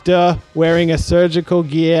doctor wearing a surgical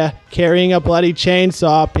gear, carrying a bloody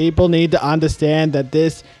chainsaw, people need to understand that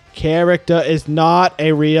this character is not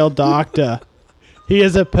a real doctor. He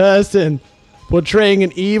is a person portraying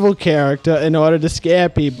an evil character in order to scare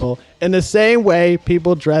people. In the same way,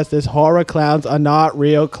 people dressed as horror clowns are not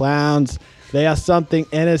real clowns. They are something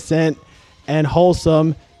innocent and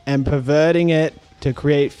wholesome and perverting it to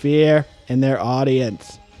create fear in their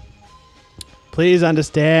audience. Please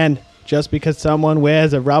understand, just because someone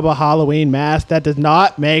wears a rubber Halloween mask, that does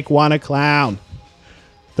not make one a clown.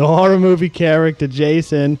 The horror movie character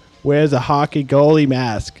Jason wears a hockey goalie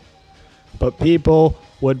mask, but people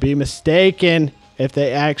would be mistaken if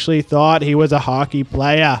they actually thought he was a hockey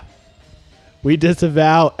player. We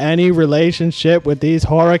disavow any relationship with these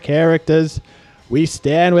horror characters. We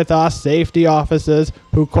stand with our safety officers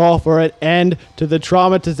who call for an end to the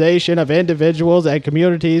traumatization of individuals and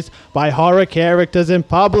communities by horror characters in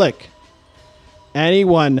public.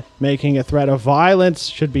 Anyone making a threat of violence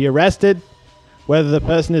should be arrested, whether the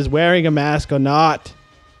person is wearing a mask or not.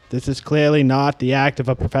 This is clearly not the act of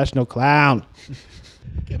a professional clown."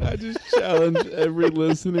 Can I just challenge every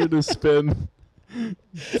listener to spend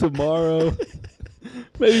tomorrow,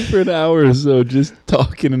 maybe for an hour or so, just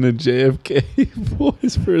talking in a JFK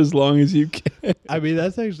voice for as long as you can? I mean,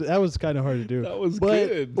 that was kind of hard to do. That was but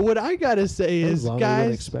good. What I gotta say That was is, longer than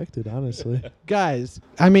guys, expected, honestly.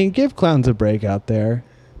 I mean, give clowns a break out there.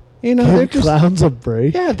 You know, they're Give just clowns a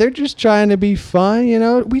break. yeah, they're just trying to be fun. You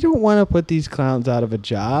know, we don't want to put these clowns out of a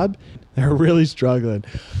job. They're really struggling.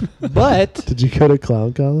 But Did you go to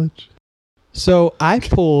clown college? so I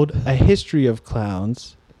pulled a history of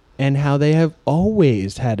clowns and how they have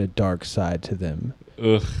always had a dark side to them.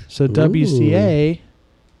 Ugh. So WCA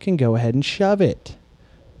can go ahead and shove it,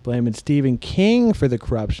 blaming Stephen King for the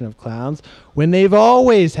corruption of clowns when they've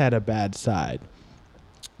always had a bad side.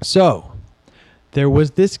 So there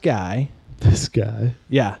was this guy. This guy.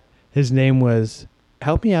 Yeah, his name was,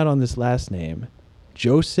 help me out on this last name,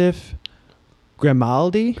 Joseph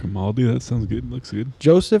Grimaldi. Grimaldi, that sounds good. Looks good.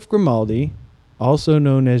 Joseph Grimaldi, also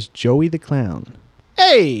known as Joey the Clown.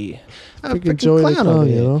 Hey, I'm a Freaking freaking Joey the clown Clown, over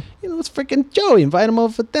you here. know? You know, it's freaking Joey. Invite him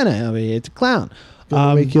over for dinner over here. It's a clown.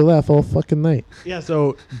 Gonna make you laugh all fucking night. Yeah,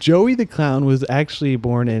 so Joey the Clown was actually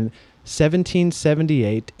born in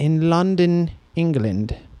 1778 in London,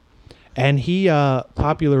 England. And he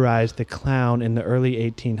popularized the clown in the early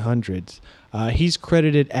 1800s. He's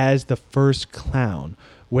credited as the first clown,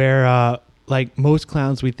 where like most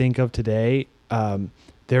clowns we think of today,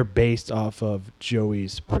 they're based off of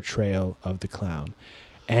Joey's portrayal of the clown.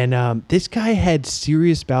 And this guy had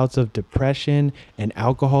serious bouts of depression and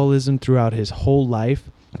alcoholism throughout his whole life.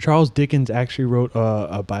 Charles Dickens actually wrote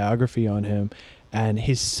a biography on him, and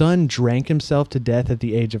his son drank himself to death at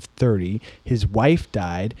the age of 30. His wife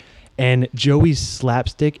died, and Joey's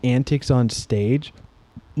slapstick antics on stage,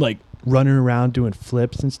 like running around doing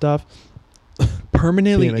flips and stuff,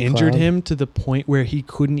 permanently Being a injured clown. him to the point where he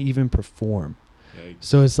couldn't even perform.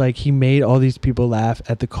 So it's like he made all these people laugh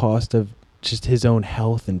at the cost of just his own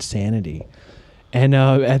health and sanity. And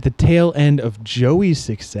at the tail end of Joey's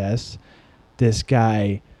success, this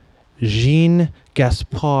guy, Jean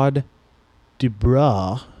Gaspard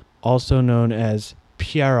Dubras, also known as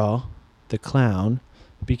Pierrot the Clown,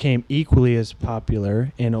 became equally as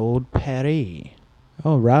popular in old Paris.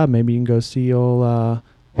 Oh, Rob, maybe you can go see old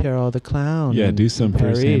Pierrot the Clown. Yeah, in do some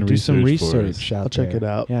Paris. first-hand Do some research for us. research out I'll check there. it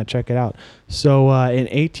out. Yeah, check it out. So in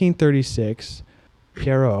 1836,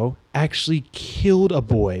 Pierrot actually killed a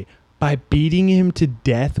boy by beating him to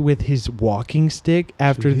death with his walking stick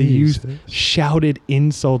after the youth Jesus. shouted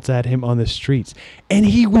insults at him on the streets. And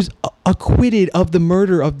he was acquitted of the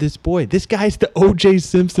murder of this boy. This guy's the O.J.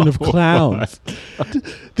 Simpson of clowns.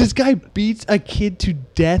 This guy beats a kid to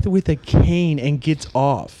death with a cane and gets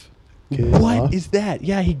off. Gets What is off? that?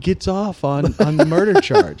 Yeah, he gets off on the murder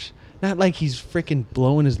charge. Not like he's freaking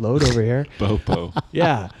blowing his load over here. Bopo.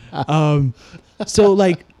 Yeah. So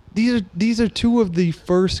like these are two of the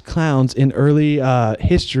first clowns in early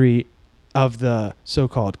history of the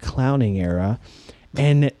so-called clowning era,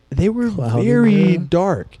 and they were Clowning very era?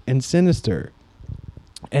 dark and sinister.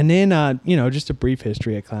 And then just a brief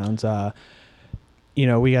history of clowns.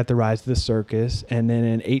 We got the rise of the circus, and then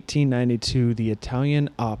in 1892 the Italian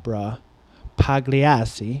opera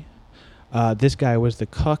Pagliacci. This guy was the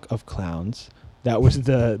cuck of clowns. That was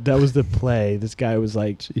the play. This guy was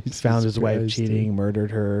like Jesus found his wife Christ, cheating, dude.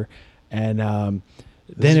 murdered her, and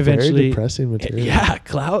This then is very eventually depressing material. Yeah,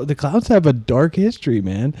 the clowns have a dark history,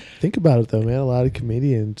 man. Think about it though, man. A lot of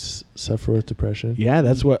comedians suffer with depression. Yeah,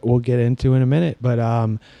 that's what we'll get into in a minute. But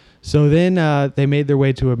so then they made their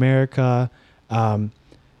way to America.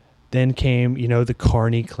 Then came, the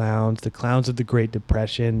carny clowns, the clowns of the Great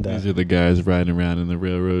Depression. These are the guys riding around in the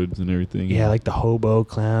railroads and everything. Yeah, like the hobo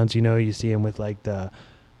clowns. You see them with like the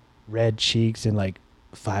red cheeks and like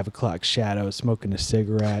 5 o'clock shadow, smoking a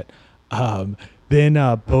cigarette. Then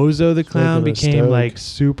Bozo the Clown Smoking a became stoke. like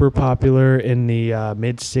super popular in the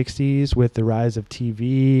mid 60s with the rise of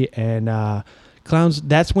TV and clowns.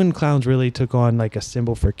 That's when clowns really took on like a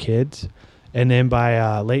symbol for kids. And then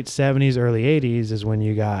by late 70s, early 80s is when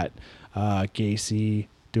you got Gacy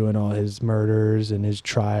doing all his murders, and his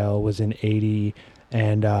trial was in 80.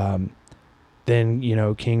 And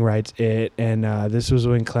then, King writes It. And this was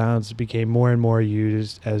when clowns became more and more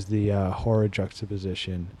used as the horror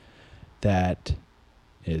juxtaposition that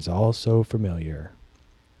is all so familiar.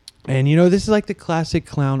 And, this is like the classic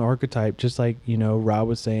clown archetype, just like, Rob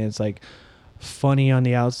was saying, it's like funny on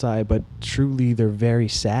the outside, but truly they're very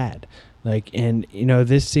sad. Like, and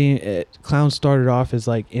this scene, clowns started off as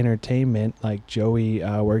like entertainment. Like Joey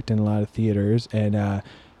worked in a lot of theaters, and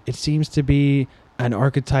it seems to be an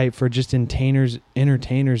archetype for just entertainers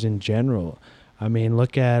in general. I mean,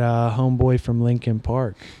 look at homeboy from Linkin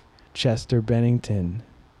Park, Chester Bennington.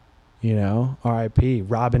 R.I.P.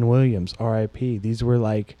 Robin Williams, R.I.P. These were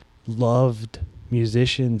like loved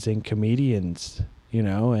musicians and comedians,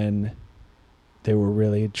 and they were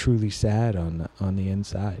really truly sad on the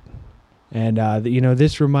inside. And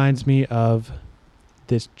this reminds me of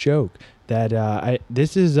this joke that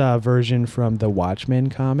this is a version from the Watchmen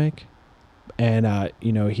comic, and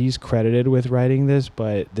he's credited with writing this,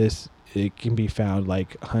 but it can be found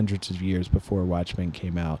like hundreds of years before Watchmen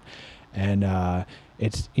came out, and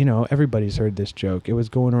it's everybody's heard this joke. It was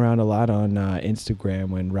going around a lot on Instagram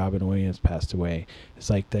when Robin Williams passed away. It's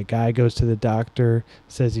like the guy goes to the doctor,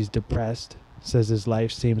 says he's depressed, says his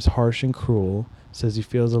life seems harsh and cruel, says he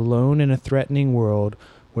feels alone in a threatening world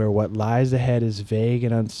where what lies ahead is vague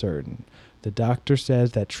and uncertain. The doctor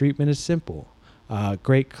says that treatment is simple.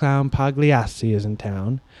 Great clown Pagliacci is in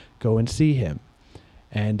town. Go and see him.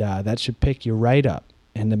 And that should pick you right up.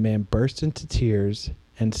 And the man bursts into tears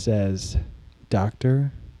and says,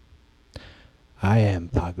 "Doctor, I am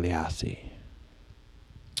Pagliacci."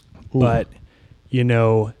 Ooh. But,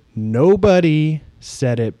 nobody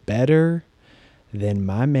said it better than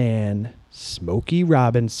my man Smokey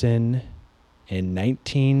Robinson in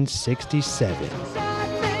 1967.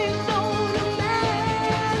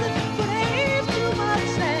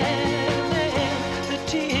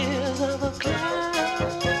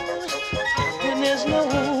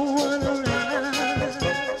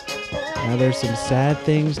 Now there's some sad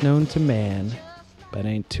things known to man, but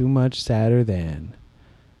ain't too much sadder than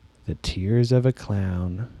the tears of a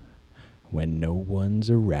clown when no one's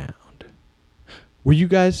around. Were you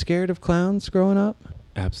guys scared of clowns growing up?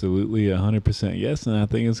 Absolutely, 100% yes, and I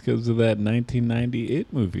think it's because of that 1990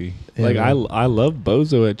 It movie. Yeah, Like, I man. love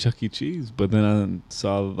Bozo at Chuck E. Cheese, but then I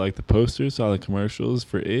saw like the posters, saw the commercials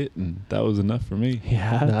for It, and that was enough for me.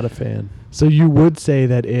 Yeah. Not a fan. So you would say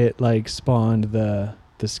that it like spawned the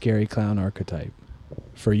scary clown archetype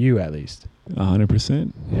for you, at least.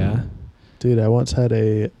 100%. Yeah. Dude, I once had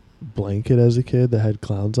a blanket as a kid that had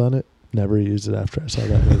clowns on it. Never used it after I saw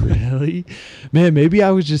that movie. Really? Man, maybe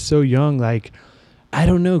I was just so young. Like, I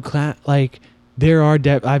don't know. Like, there are.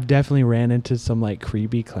 I've definitely ran into some like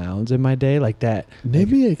creepy clowns in my day, like that.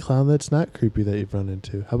 Name me a clown that's not creepy that you've run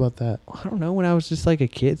into. How about that? I don't know. When I was just like a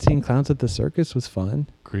kid, seeing clowns at the circus was fun.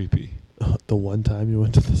 Creepy. The one time you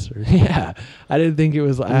went to the circus. Yeah, I didn't think it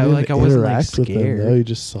was. You I didn't wasn't like interact with them, scared. though. You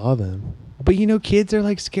just saw them. But you know, kids are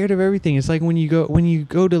like scared of everything. It's like when you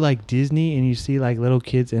go to like Disney and you see like little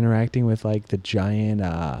kids interacting with like the giant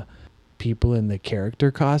people in the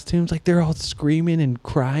character costumes. Like they're all screaming and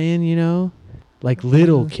crying, you know, like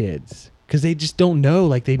little kids, because they just don't know.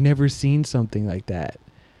 Like they've never seen something like that.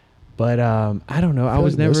 But I don't know. I feel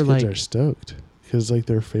was like most never kids like are stoked because like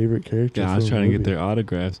their favorite character. Yeah, I was from a trying to get movie. their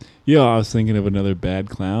autographs. Yo, I was thinking of another bad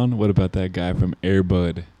clown. What about that guy from Air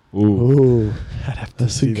Bud? Ooh. Ooh, I'd have to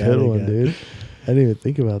that's a see that good one, again. dude. I didn't even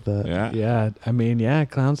think about that. Yeah. Yeah, I mean, yeah,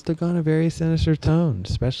 clowns took on a very sinister tone,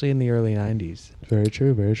 especially in the early 90s. Very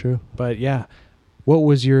true. Very true. But yeah, what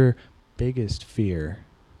was your biggest fear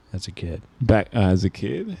as a kid? Back as a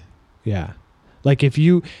kid? Yeah. Like if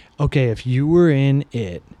you were in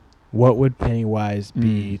it, what would Pennywise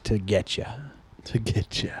be to get you? To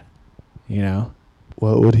get you. You know?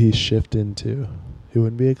 What would he shift into? He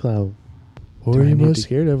wouldn't be a clown. What Do were I you need most to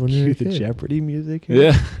scared of when you were a Cue the kid? Jeopardy music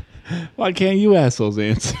here? Yeah. Why can't you assholes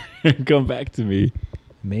answer? Come back to me.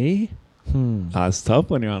 Me? It's tough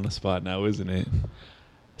when you're on the spot now, isn't it?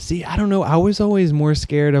 See, I don't know. I was always more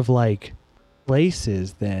scared of like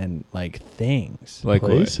places than like things. Like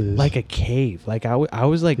what? Places. Like a cave. Like I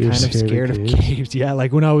was like You're kind of scared of scared of caves? caves. Yeah,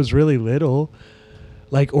 like when I was really little.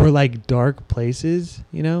 Like, or like dark places,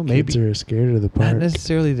 you know? Kids Maybe are scared of the not park.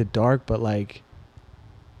 necessarily the dark, but like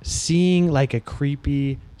seeing like a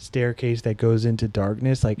creepy staircase that goes into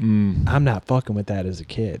darkness. Like, I'm not fucking with that as a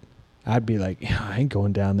kid. I'd be like, yeah, I ain't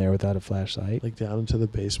going down there without a flashlight. Like down into the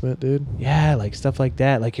basement, dude. Yeah, like stuff like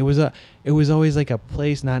that. Like it was always like a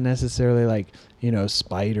place, not necessarily like, you know,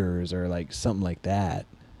 spiders or like something like that.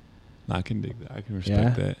 I can dig that. I can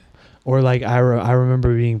respect that. Or like I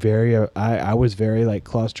remember being very I was very like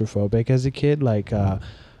claustrophobic as a kid, like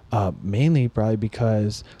mainly probably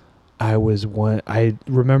because I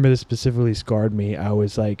remember this specifically scarred me. I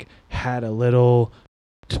was like had a little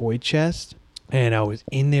toy chest. And I was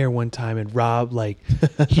in there one time, and Rob, like,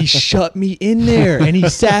 he shut me in there, and he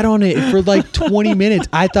sat on it for like 20 minutes.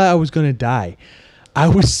 I thought I was going to die. I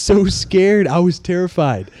was so scared. I was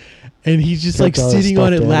terrified. And he's just like Kept all the sitting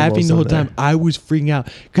on it, stuffed laughing the animals whole in time. there. I was freaking out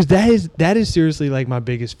because that is seriously like my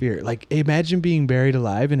biggest fear. Like, imagine being buried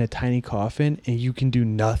alive in a tiny coffin, and you can do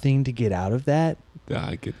nothing to get out of that. Yeah,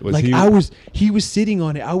 I get. He was sitting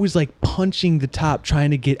on it. I was like punching the top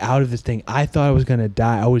trying to get out of this thing. I thought I was gonna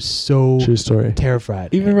die. I was so True story.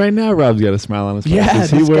 terrified. Even right now, Rob's got a smile on his face. Yeah, Is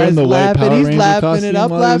he this wearing guy's the white laughing. Power He's Ranger laughing costume it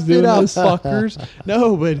up, while he's laughing it doing up, this? fuckers.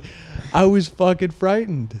 No, but I was fucking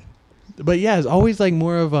frightened. But yeah, it's always like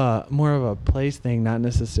more of a place thing, not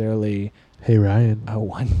necessarily Hey, Ryan. a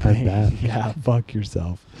one I'm thing. back. Yeah, fuck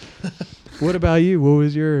yourself. What about you? What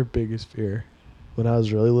was your biggest fear? When I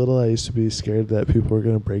was really little, I used to be scared that people were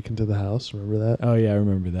going to break into the house. Remember that? Oh yeah, I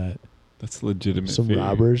remember that. That's legitimate. Some fear.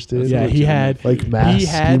 robbers, dude. That's Yeah, he legitimate had fear. Like mask, he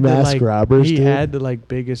had the mask like robbers, he dude. had the like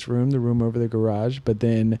biggest room, the room over the garage, but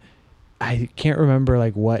then I can't remember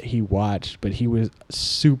like what he watched, but he was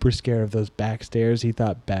super scared of those back stairs. He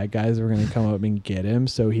thought bad guys were gonna come up and get him,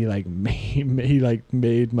 so he like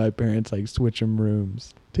made my parents like switch him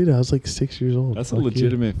rooms. Dude, I was like 6 years old. That's a Fuck you.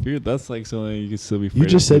 legitimate fear. That's like something you could still be. You afraid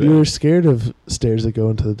just of said you today. were scared of stairs that go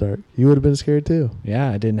into the dark. You would have been scared too. Yeah,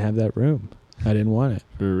 I didn't have that room. I didn't want it.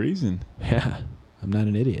 for a reason. Yeah, I'm not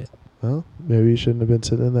an idiot. Well, maybe you shouldn't have been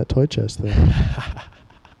sitting in that toy chest then.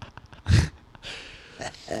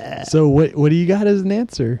 So what do you got as an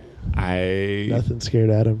answer? Nothing scared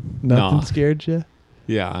Adam. Nothing No. scared you?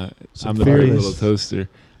 Yeah, Some I'm the big fearless. little toaster.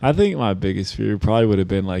 I think my biggest fear probably would have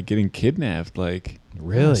been like getting kidnapped. Like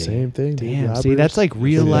Really? Same thing. dude. Damn. See, Robbers, that's like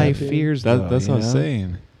real life kidnapping. fears. Though, that's you what I'm know?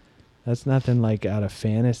 saying. That's nothing like out of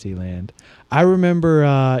Fantasyland. I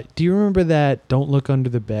remember. Do you remember that "Don't Look Under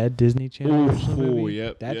the Bed" Disney Channel original movie?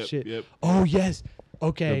 Yep. That yep, shit. Yep. Oh yes.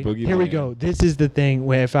 Okay. The Here we Boogeyman. go. This is the thing.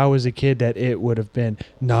 Where if I was a kid, that it would have been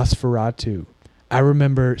Nosferatu. I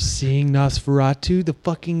remember seeing Nosferatu, the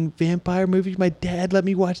fucking vampire movie. My dad let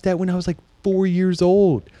me watch that when I was like 4 years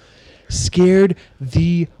old. Scared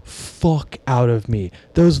the fuck out of me.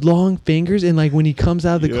 Those long fingers, and like when he comes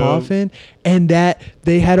out of the Yup. coffin, and that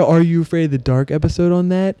they had a "Are You Afraid of the Dark" episode on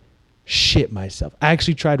that. Shit myself. I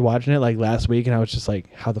actually tried watching it like last week, and I was just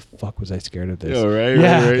like, "How the fuck was I scared of this?" Yeah, right,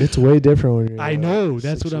 Yeah. right. It's way different when you're. I know.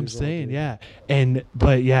 That's what I'm saying. Yeah.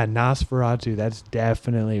 But yeah, Nosferatu. That's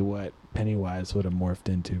definitely what Pennywise would have morphed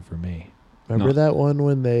into for me. Remember No. that one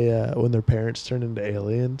when they when their parents turned into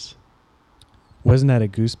aliens? Wasn't that a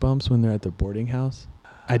Goosebumps when they're at the boarding house?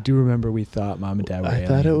 I do remember we thought mom and dad were I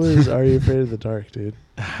thought it aliens. was Are You Afraid of the Dark, dude?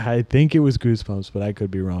 I think it was Goosebumps, but I could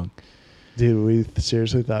be wrong. Dude, we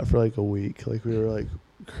seriously thought for like a week, like we were like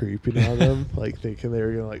creeping on them, like thinking they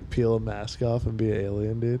were gonna like peel a mask off and be an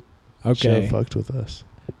alien, dude. Okay. Should've fucked with us.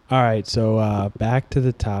 All right. So back to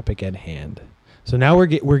the topic at hand. So now we're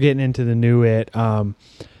getting into the new It.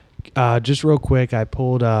 Just real quick, I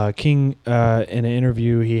pulled King in an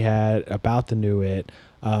interview he had about the new It.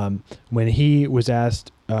 When he was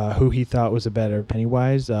asked who he thought was a better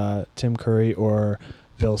Pennywise, Tim Curry or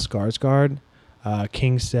Bill Skarsgård,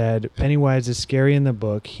 King said Pennywise is scary in the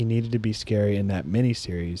book. He needed to be scary in that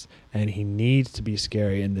miniseries, and he needs to be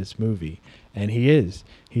scary in this movie. And he is.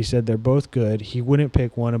 He said they're both good. He wouldn't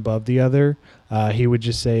pick one above the other. He would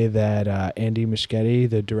just say that Andy Muschietti,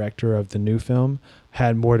 the director of the new film,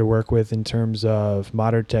 had more to work with in terms of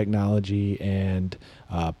modern technology and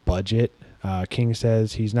budget. King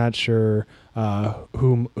says he's not sure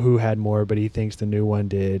who had more, but he thinks the new one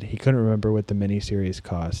did. He couldn't remember what the miniseries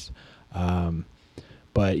cost.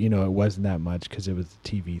 But, it wasn't that much because it was a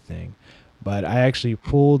TV thing. But I actually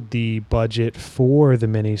pulled the budget for the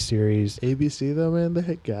miniseries. ABC though, man,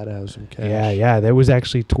 they gotta have some cash. Yeah. There was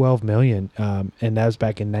actually $12 million, and that was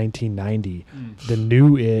back in 1990. The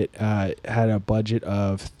new It had a budget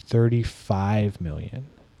of $35 million.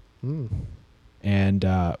 And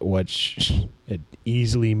which it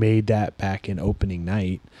easily made that back in opening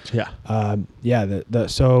night. Yeah.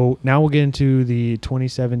 So now we'll get into the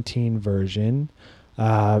 2017 version.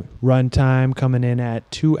 Runtime coming in at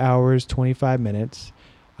 2 hours 25 minutes.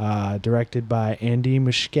 Directed by Andy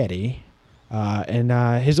Muschietti. And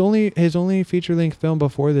his only feature length film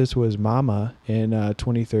before this was Mama in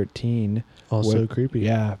 2013. Also creepy.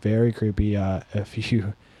 Yeah, very creepy. If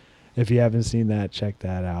you haven't seen that, check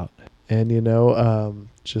that out. And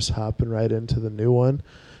just hopping right into the new one,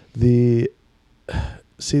 see,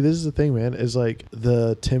 this is the thing, man, is like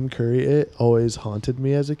the Tim Curry It always haunted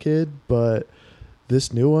me as a kid, but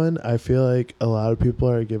this new one, I feel like a lot of people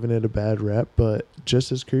are giving it a bad rep, but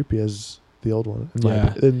just as creepy as the old one,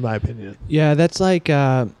 in my opinion. Yeah, that's like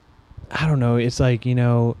I don't know. It's like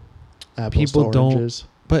Apples people to don't. oranges.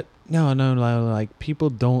 But no, like people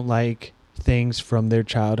don't like things from their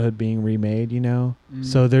childhood being remade.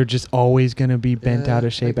 So they're just always gonna be bent Yeah, out of I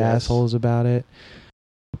shape guess. assholes about it.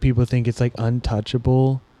 People think it's like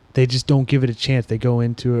untouchable. They just don't give it a chance. They go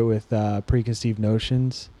into it with preconceived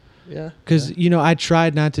notions. Yeah. Because, I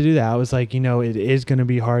tried not to do that. I was like, it is going to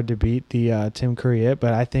be hard to beat the Tim Curry It,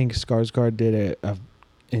 but I think Skarsgård did a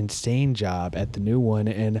insane job at the new one.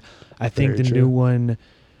 And I think Very the true. new one,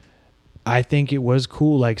 I think it was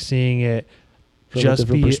cool, like seeing it From just a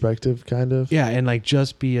different be, perspective, kind of. yeah, and like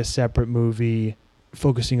just be a separate movie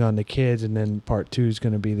focusing on the kids, and then part 2 is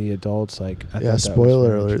going to be the adults. Like, I thought that was Spoiler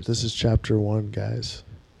very alert. interesting. This is chapter 1, guys.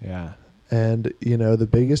 Yeah. And, the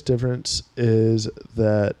biggest difference is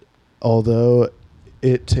that although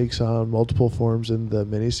it takes on multiple forms in the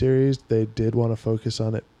miniseries, they did want to focus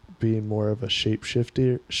on it being more of a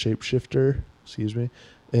shapeshifter,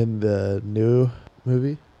 in the new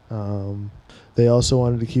movie. They also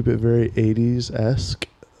wanted to keep it very 80s-esque,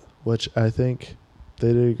 which I think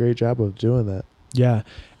they did a great job of doing that. Yeah.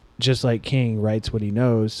 Just like King writes what he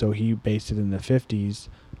knows, so he based it in the 50s.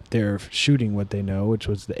 They're shooting what they know, which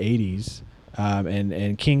was the 80s.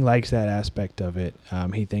 And King likes that aspect of it.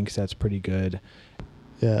 He thinks that's pretty good.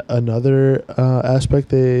 Yeah, another aspect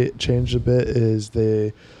they changed a bit is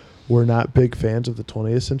they were not big fans of the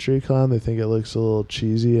 20th century clown. They think it looks a little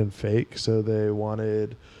cheesy and fake, so they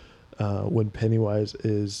wanted, when Pennywise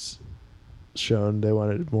is shown, they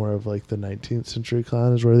wanted more of like the 19th century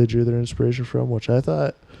clown is where they drew their inspiration from, which I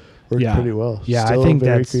thought worked pretty well. Yeah, Still I think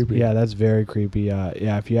very that's creepy. Yeah, that's very creepy.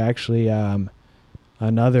 If you actually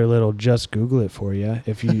another little just Google it for you.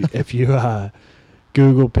 If you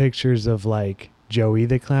Google pictures of like Joey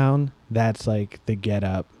the Clown, that's like the get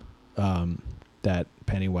up that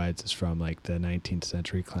Pennywise is from, like the 19th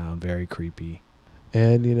century clown, very creepy.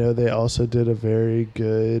 And, they also did a very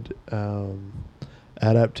good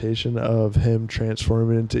adaptation of him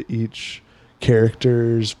transforming into each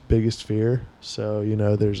character's biggest fear. So,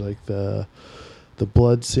 there's like the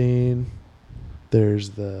blood scene. There's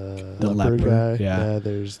the leper guy. Yeah.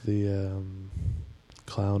 There's the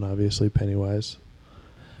clown, obviously, Pennywise.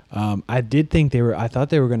 I thought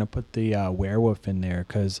they were going to put the werewolf in there,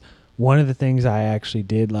 because one of the things I actually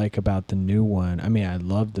did like about the new one, I mean, I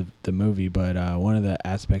loved the movie, but one of the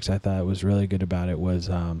aspects I thought was really good about it was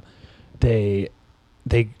they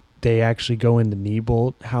actually go in the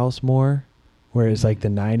Neibolt house more, whereas like the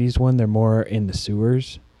 90s one, they're more in the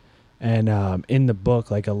sewers. And in the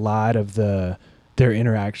book, like a lot of their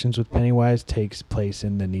interactions with Pennywise takes place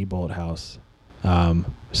in the Neibolt house.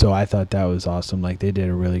 So I thought that was awesome. Like they did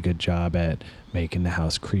a really good job at making the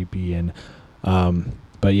house creepy. And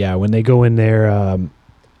but yeah, when they go in there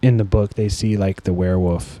in the book, they see like the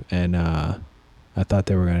werewolf, and I thought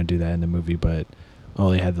they were going to do that in the movie, but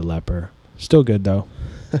only had the leper. Still good though.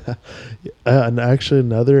 And actually,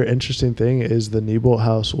 another interesting thing is the Neibolt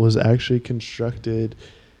house was actually constructed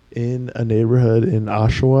in a neighborhood in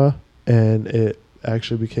Oshawa, and it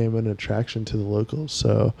actually became an attraction to the locals.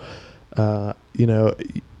 So,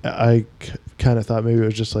 I kind of thought maybe it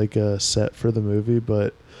was just like a set for the movie,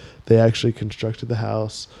 but they actually constructed the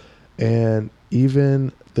house, and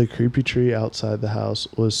even the creepy tree outside the house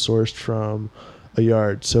was sourced from a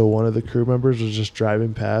yard. So one of the crew members was just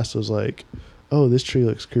driving past, was like, "Oh, this tree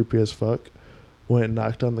looks creepy as fuck." Went and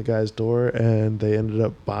knocked on the guy's door, and they ended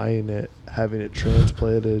up buying it, having it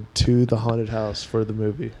transplanted to the haunted house for the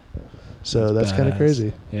movie. So that's kind of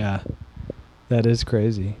crazy. Yeah, that is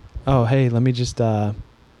crazy. Oh, hey, let me just go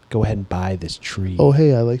ahead and buy this tree. Oh,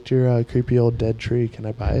 hey, I liked your creepy old dead tree. Can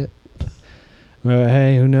I buy it? Well,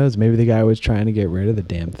 hey, who knows? Maybe the guy was trying to get rid of the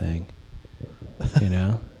damn thing.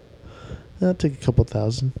 That'll take a couple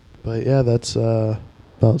thousand. But yeah, that's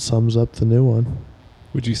about sums up the new one.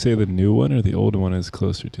 Would you say the new one or the old one is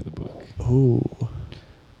closer to the book? Ooh.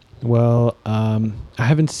 Well, I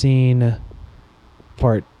haven't seen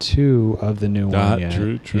part 2 of the new one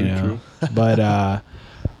yet. True. But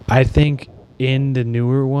I think in the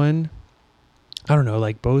newer one, I don't know,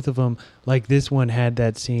 like both of them, like this one had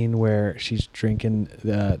that scene where she's drinking,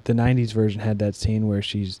 the 90s version had that scene where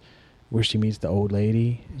she meets the old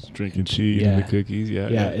lady. She's drinking tea, eating the cookies, yeah.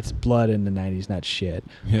 It's blood in the 90s, not shit.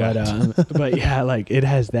 Yeah. But yeah, like it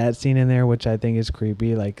has that scene in there, which I think is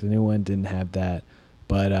creepy. Like the new one didn't have that.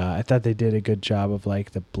 But I thought they did a good job of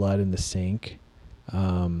like the blood in the sink.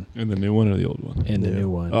 In the new one or the old one? In the new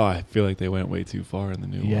one. Oh, I feel like they went way too far in the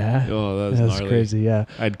new one. Yeah. Oh, that's gnarly. Crazy, yeah.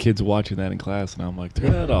 I had kids watching that in class, and I'm like,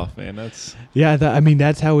 turn that off, man. That's... Yeah,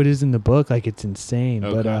 that's how it is in the book. Like, it's insane.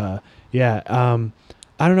 Okay. But,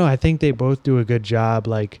 I don't know. I think they both do a good job.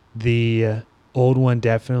 Like, the old one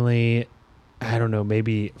definitely, I don't know,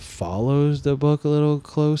 maybe follows the book a little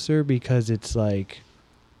closer because it's, like,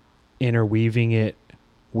 interweaving it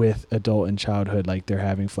with adult and childhood, like they're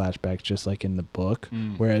having flashbacks just like in the book,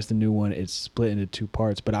 whereas the new one it's split into 2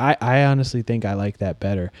 parts. But I honestly think I like that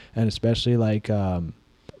better, and especially like them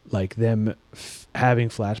having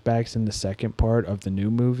flashbacks in the second part of the new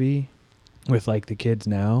movie with like the kids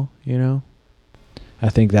now, I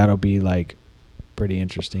think that'll be like pretty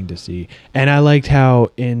interesting to see. And I liked how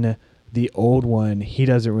in the old one he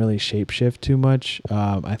doesn't really shapeshift too much.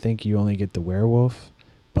 I think you only get the werewolf,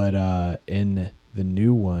 but in the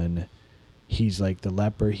new one, he's like the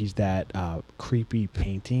leper. He's that creepy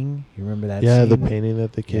painting. You remember that scene? Yeah, the painting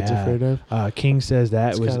that the kid's afraid of. King says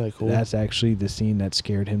That's kinda cool. That's actually the scene that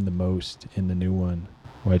scared him the most in the new one,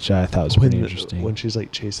 which I thought was pretty interesting. When she's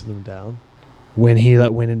like chasing him down. When he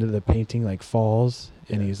went into the painting, like falls,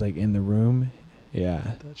 and he's like in the room. Yeah.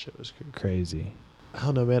 That shit was crazy. I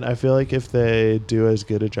don't know, man. I feel like if they do as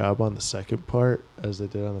good a job on the second part as they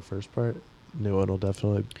did on the first part, new one will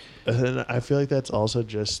definitely. And I feel like that's also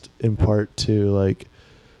just in part to like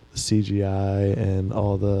the CGI and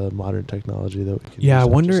all the modern technology that we can use. I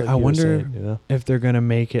Like wonder if they're gonna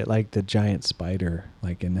make it like the giant spider,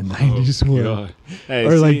 like in the 90s one, hey,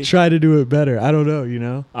 or like try to do it better. I don't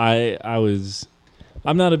know.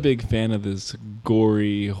 I'm not a big fan of this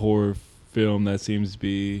gory horror film that seems to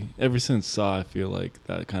be, ever since Saw, I feel like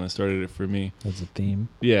that kind of started it for me. As a theme.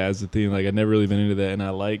 Yeah, as a theme. Like I've never really been into that, and I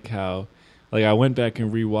like how. Like, I went back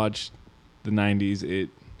and rewatched the 90s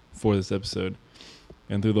for this episode,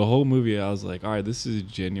 And through the whole movie, I was like, all right, this is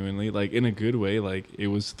genuinely, like, in a good way, like, it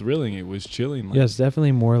was thrilling. It was chilling. Like, Yeah, it's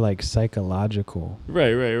definitely more like psychological. Right.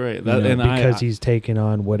 You know, because he's taking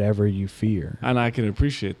on whatever you fear. And I can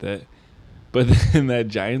appreciate that. But then that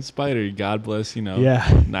giant spider, God bless, you know, Yeah.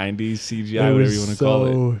 90s CGI, whatever you want to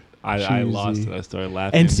call it. I lost it. I started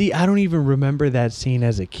laughing. And see, I don't even remember that scene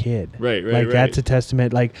as a kid. Right. Like, that's a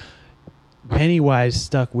testament. Like, Pennywise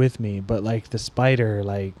stuck with me, but, like, the spider,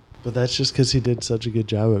 like... But that's just because he did such a good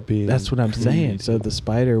job at being... That's what I'm saying. So the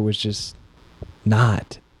spider was just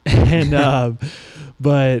not. And,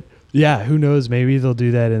 but, yeah, who knows? Maybe they'll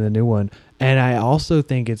do that in the new one. And I also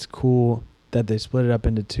think it's cool that they split it up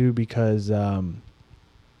into two because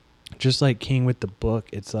just like King with the book,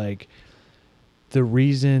 it's like the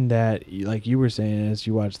reason that, like you were saying, as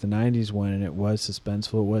you watched the 90s one and it was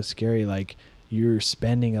suspenseful, it was scary, like you're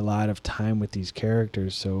spending a lot of time with these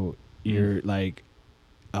characters. So you're like,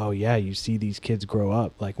 oh yeah, you see these kids grow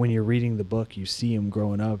up. Like when you're reading the book, you see them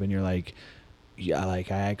growing up and you're like, yeah,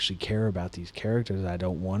 like I actually care about these characters. I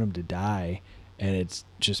don't want them to die. And it's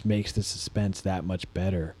just makes the suspense that much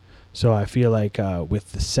better. So I feel like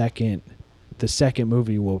with the second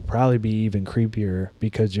movie will probably be even creepier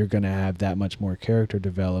because you're going to have that much more character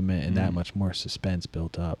development and that much more suspense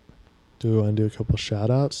built up. Do we want to do a couple shout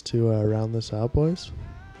outs to round this out, boys?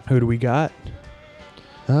 Who do we got?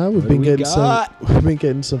 We've been getting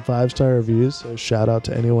some 5-star reviews, so shout out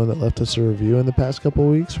to anyone that left us a review in the past couple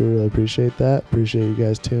weeks. We really appreciate that. Appreciate you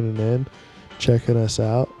guys tuning in, checking us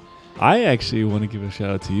out. I actually want to give a shout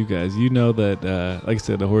out to you guys. You know that, like I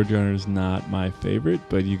said, the horror genre is not my favorite,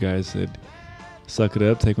 but you guys said, suck it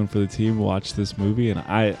up, take one for the team, watch this movie, and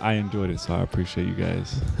I enjoyed it, so I appreciate you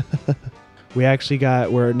guys.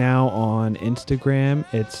 We're now on Instagram.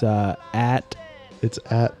 It's at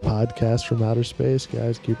Podcast from Outer Space,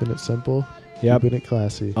 guys, keeping it simple, keeping it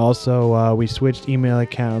classy. Also, we switched email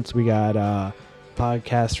accounts. We got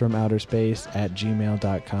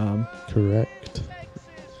podcastfromouterspace@gmail.com. Correct.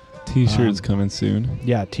 T-shirts coming soon.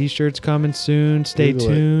 Yeah, T-shirts coming soon. Stay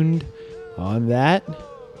tuned on that.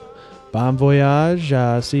 Bon voyage.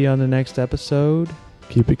 See you on the next episode.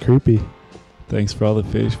 Keep it creepy. Thanks for all the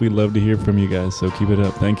fish. We love to hear from you guys, so keep it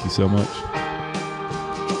up. Thank you so much.